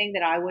anything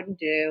that I wouldn't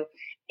do.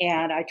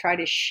 And I try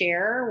to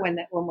share when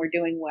we're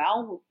doing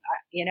well,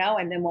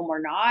 and then when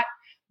we're not,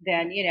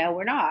 then,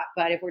 we're not.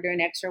 But if we're doing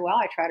extra well,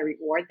 I try to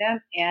reward them,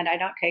 and I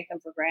don't take them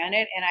for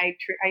granted. And I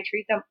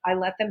treat them, I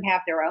let them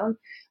have their own.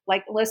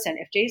 Like, listen,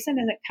 if Jason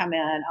doesn't come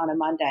in on a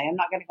Monday, I'm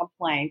not going to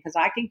complain, because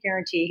I can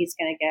guarantee he's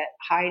going to get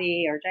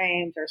Heidi or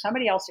James or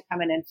somebody else to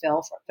come in and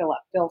fill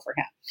for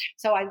him.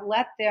 So I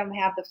let them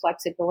have the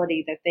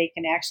flexibility that they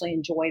can actually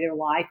enjoy their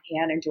life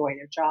and enjoy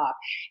their job.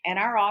 And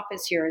our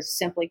office here is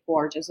simply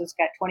gorgeous. It's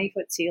got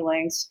 20-foot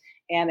ceilings,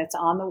 and it's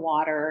on the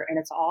water, and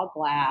it's all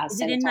glass.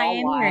 Is it and in it's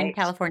Miami all white, or in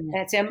California?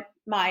 And it's in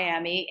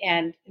Miami,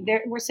 and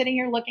we're sitting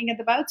here looking at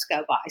the boats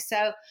go by.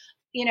 So,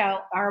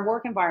 our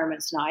work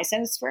environment's nice,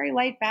 and it's very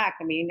laid back.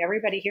 I mean,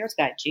 everybody here's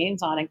got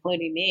jeans on,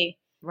 including me.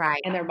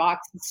 Right. And their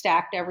boxes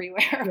stacked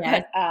everywhere.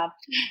 Yes.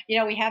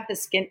 But, we have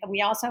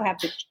we also have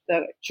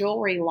the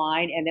jewelry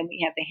line, and then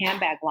we have the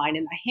handbag line.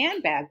 And the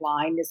handbag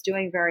line is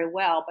doing very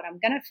well, but I'm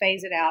going to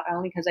phase it out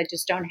only because I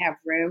just don't have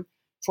room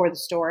for the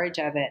storage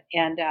of it.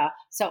 And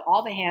so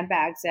all the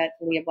handbags at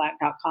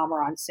leablack.com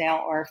are on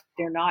sale, or if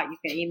they're not, you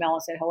can email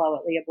us at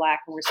hello@leablack,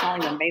 and we're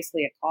selling them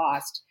basically at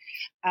cost,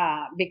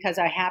 because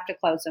I have to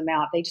close them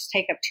out. They just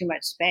take up too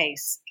much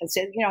space. And so,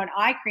 an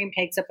eye cream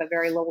takes up a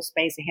very little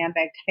space. A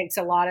handbag takes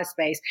a lot of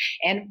space,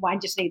 and I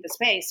just need the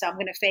space. So I'm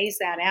going to phase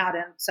that out.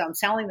 And so I'm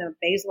selling them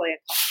basically at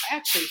cost,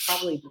 actually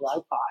probably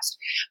below cost,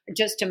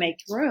 just to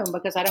make room,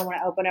 because I don't want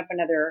to open up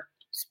another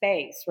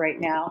space right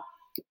now.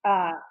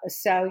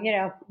 So,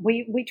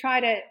 we try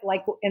to,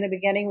 like in the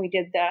beginning, we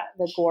did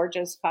the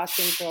gorgeous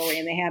costume jewelry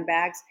and the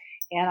handbags,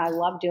 and I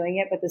love doing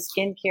it, but the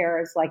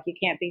skincare is like, you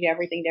can't be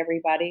everything to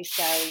everybody.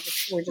 So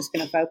we're just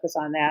going to focus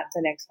on that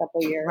the next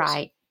couple of years.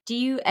 Right. Do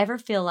you ever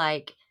feel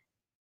like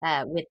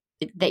with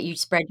that you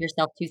spread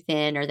yourself too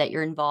thin, or that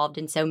you're involved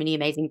in so many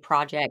amazing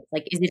projects?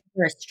 Like, is it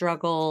ever a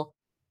struggle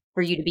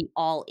for you to be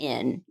all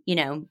in,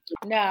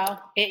 No,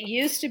 it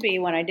used to be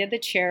when I did the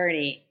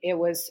charity, it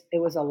was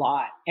a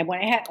lot. And when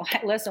I had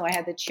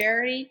the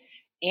charity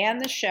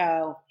and the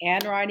show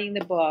and writing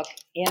the book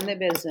and the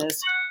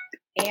business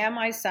and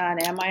my son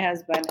and my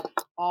husband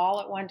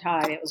all at one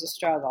time. It was a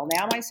struggle.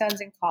 Now my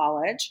son's in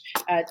college,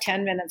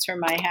 10 minutes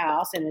from my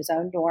house in his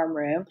own dorm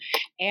room,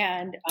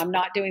 and I'm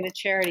not doing the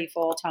charity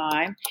full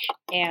time,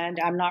 and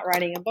I'm not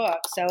writing a book.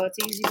 So it's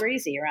easy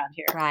breezy around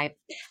here. Right.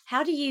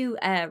 How do you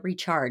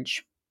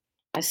recharge?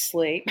 I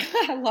sleep.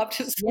 I love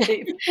to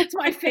sleep. It's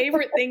my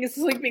favorite thing is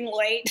sleeping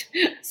late.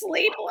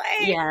 Sleep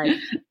late. Yes,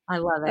 I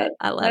love it.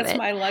 That's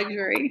my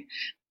luxury.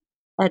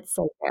 That's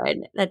so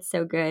good. That's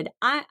so good.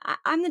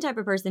 I'm the type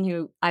of person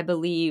who I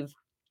believe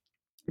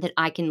that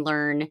I can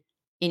learn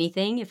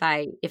anything if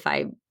I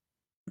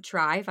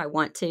try, if I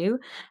want to.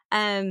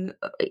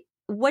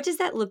 What does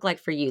that look like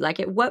for you?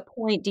 Like, at what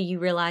point do you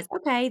realize,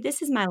 okay,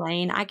 this is my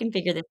lane, I can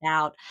figure this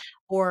out,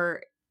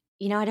 or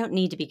I don't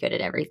need to be good at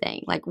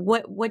everything. Like,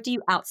 what do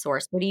you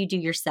outsource? What do you do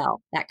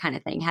yourself? That kind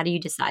of thing. How do you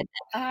decide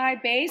that? I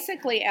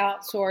basically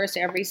outsource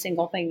every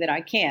single thing that I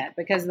can,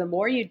 because the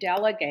more you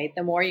delegate,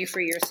 the more you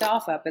free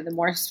yourself up, and the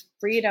more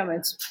freedom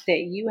that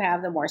you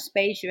have, the more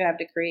space you have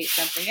to create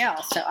something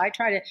else. So I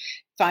try to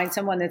find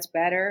someone that's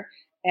better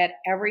at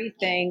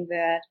everything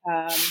that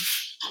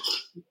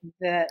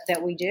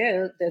we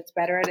do, that's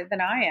better at it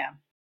than I am.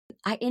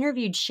 I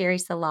interviewed Sherry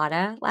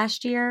Salata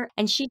last year,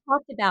 and she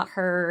talked about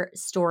her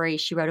story.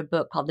 She wrote a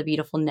book called The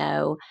Beautiful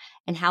No,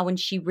 and how when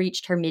she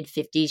reached her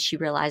mid-50s, she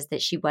realized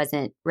that she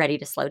wasn't ready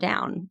to slow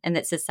down, and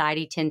that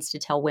society tends to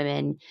tell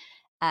women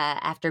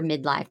after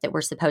midlife that we're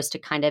supposed to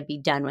kind of be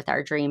done with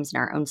our dreams and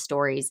our own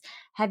stories.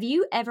 Have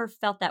you ever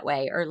felt that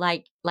way, or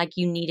like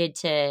you needed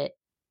to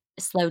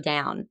slow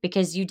down?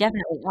 Because you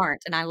definitely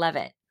aren't, and I love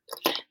it.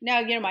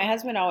 No, my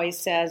husband always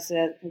says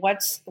that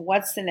what's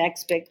the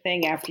next big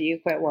thing after you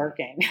quit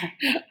working?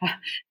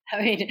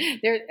 I mean,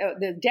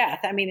 the death.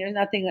 I mean, there's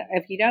nothing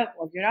if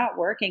you're not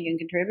working and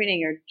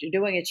contributing or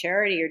doing a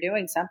charity or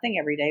doing something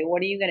every day.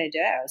 What are you going to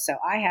do? So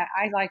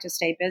I like to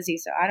stay busy,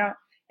 so I don't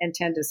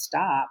intend to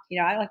stop.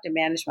 I like to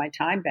manage my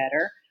time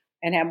better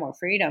and have more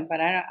freedom,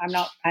 but I don't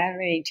have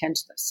any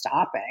intention of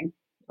stopping.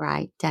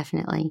 Right,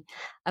 definitely.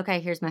 Okay,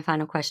 here's my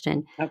final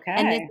question. Okay.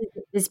 And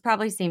this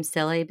probably seems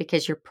silly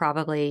because you're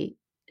probably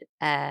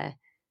the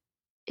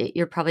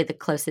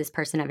closest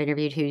person I've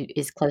interviewed who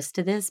is close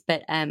to this,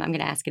 but I'm going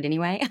to ask it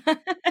anyway.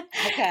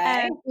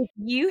 Okay. If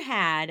you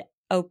had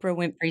Oprah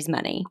Winfrey's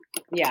money,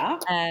 Yeah.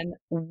 and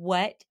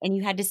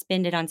you had to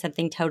spend it on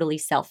something totally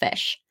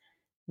selfish,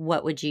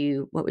 what would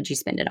you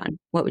spend it on?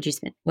 What would you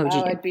spend? What would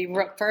you do? It'd be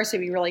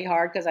really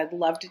hard because I'd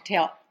love to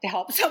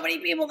help so many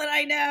people that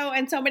I know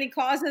and so many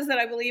causes that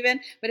I believe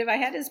in. But if I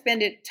had to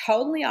spend it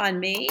totally on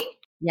me,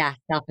 Yeah,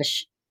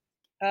 selfish.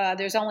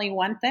 there's only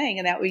one thing,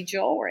 and that would be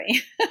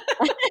jewelry.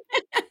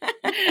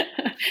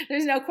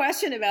 There's no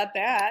question about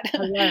that. I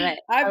love it.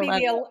 I'd be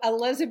the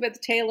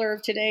Elizabeth Taylor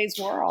of today's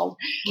world.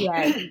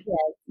 Yes,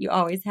 you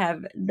always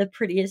have the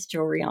prettiest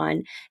jewelry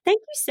on. Thank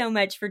you so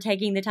much for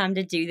taking the time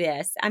to do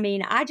this. I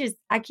mean,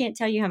 I can't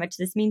tell you how much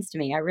this means to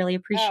me. I really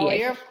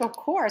appreciate it. Of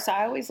course.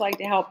 I always like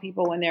to help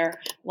people when they're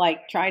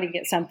trying to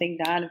get something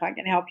done. If I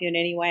can help you in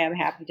any way, I'm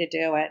happy to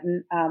do it.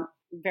 And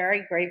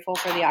very grateful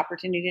for the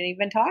opportunity to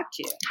even talk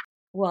to you.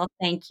 Well,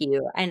 thank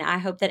you. And I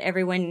hope that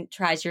everyone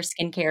tries your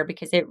skincare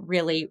because it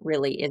really,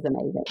 really is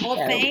amazing. Well,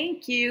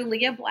 thank you.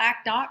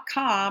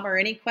 LeaBlack.com, or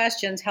any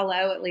questions,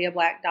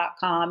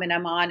 hello@LeaBlack.com. And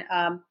I'm on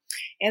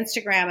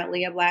Instagram at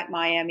Lea Black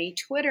Miami,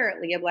 Twitter at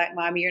Lea Black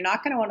Miami. You're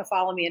not going to want to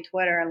follow me on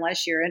Twitter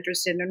unless you're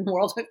interested in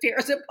world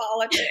affairs and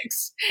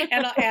politics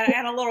and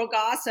a little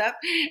gossip.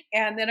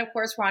 And then, of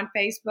course, we're on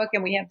Facebook,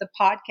 and we have the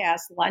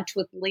podcast Lunch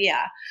with Lea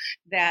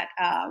that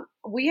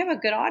we have a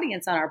good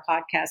audience on our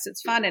podcast.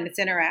 It's fun and it's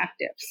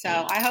interactive.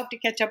 So I hope to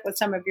catch up with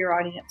some of your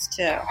audience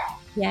too.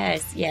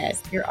 Yes.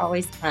 You're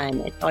always fun.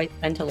 It's always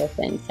fun to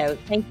listen. So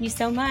thank you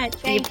so much.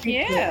 Thank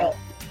you.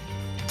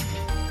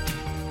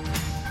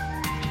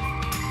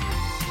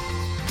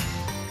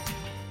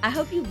 I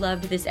hope you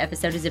loved this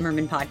episode of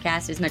Zimmerman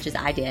Podcast as much as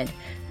I did.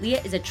 Lea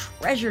is a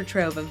treasure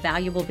trove of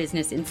valuable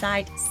business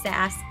insight,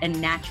 sass,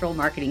 and natural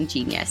marketing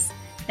genius.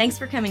 Thanks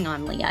for coming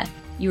on, Lea.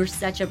 You were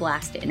such a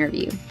blast to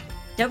interview.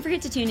 Don't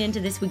forget to tune in to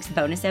this week's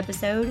bonus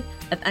episode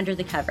of Under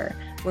the Cover,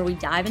 where we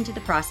dive into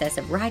the process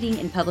of writing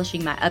and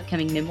publishing my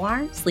upcoming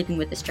memoir, Sleeping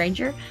with a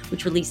Stranger,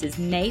 which releases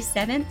May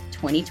 7th,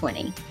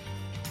 2020.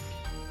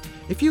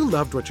 If you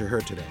loved what you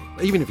heard today,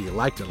 even if you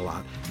liked it a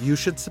lot, you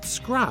should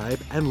subscribe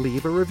and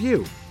leave a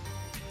review.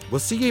 We'll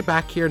see you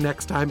back here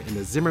next time in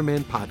the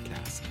Zimmerman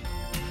Podcast.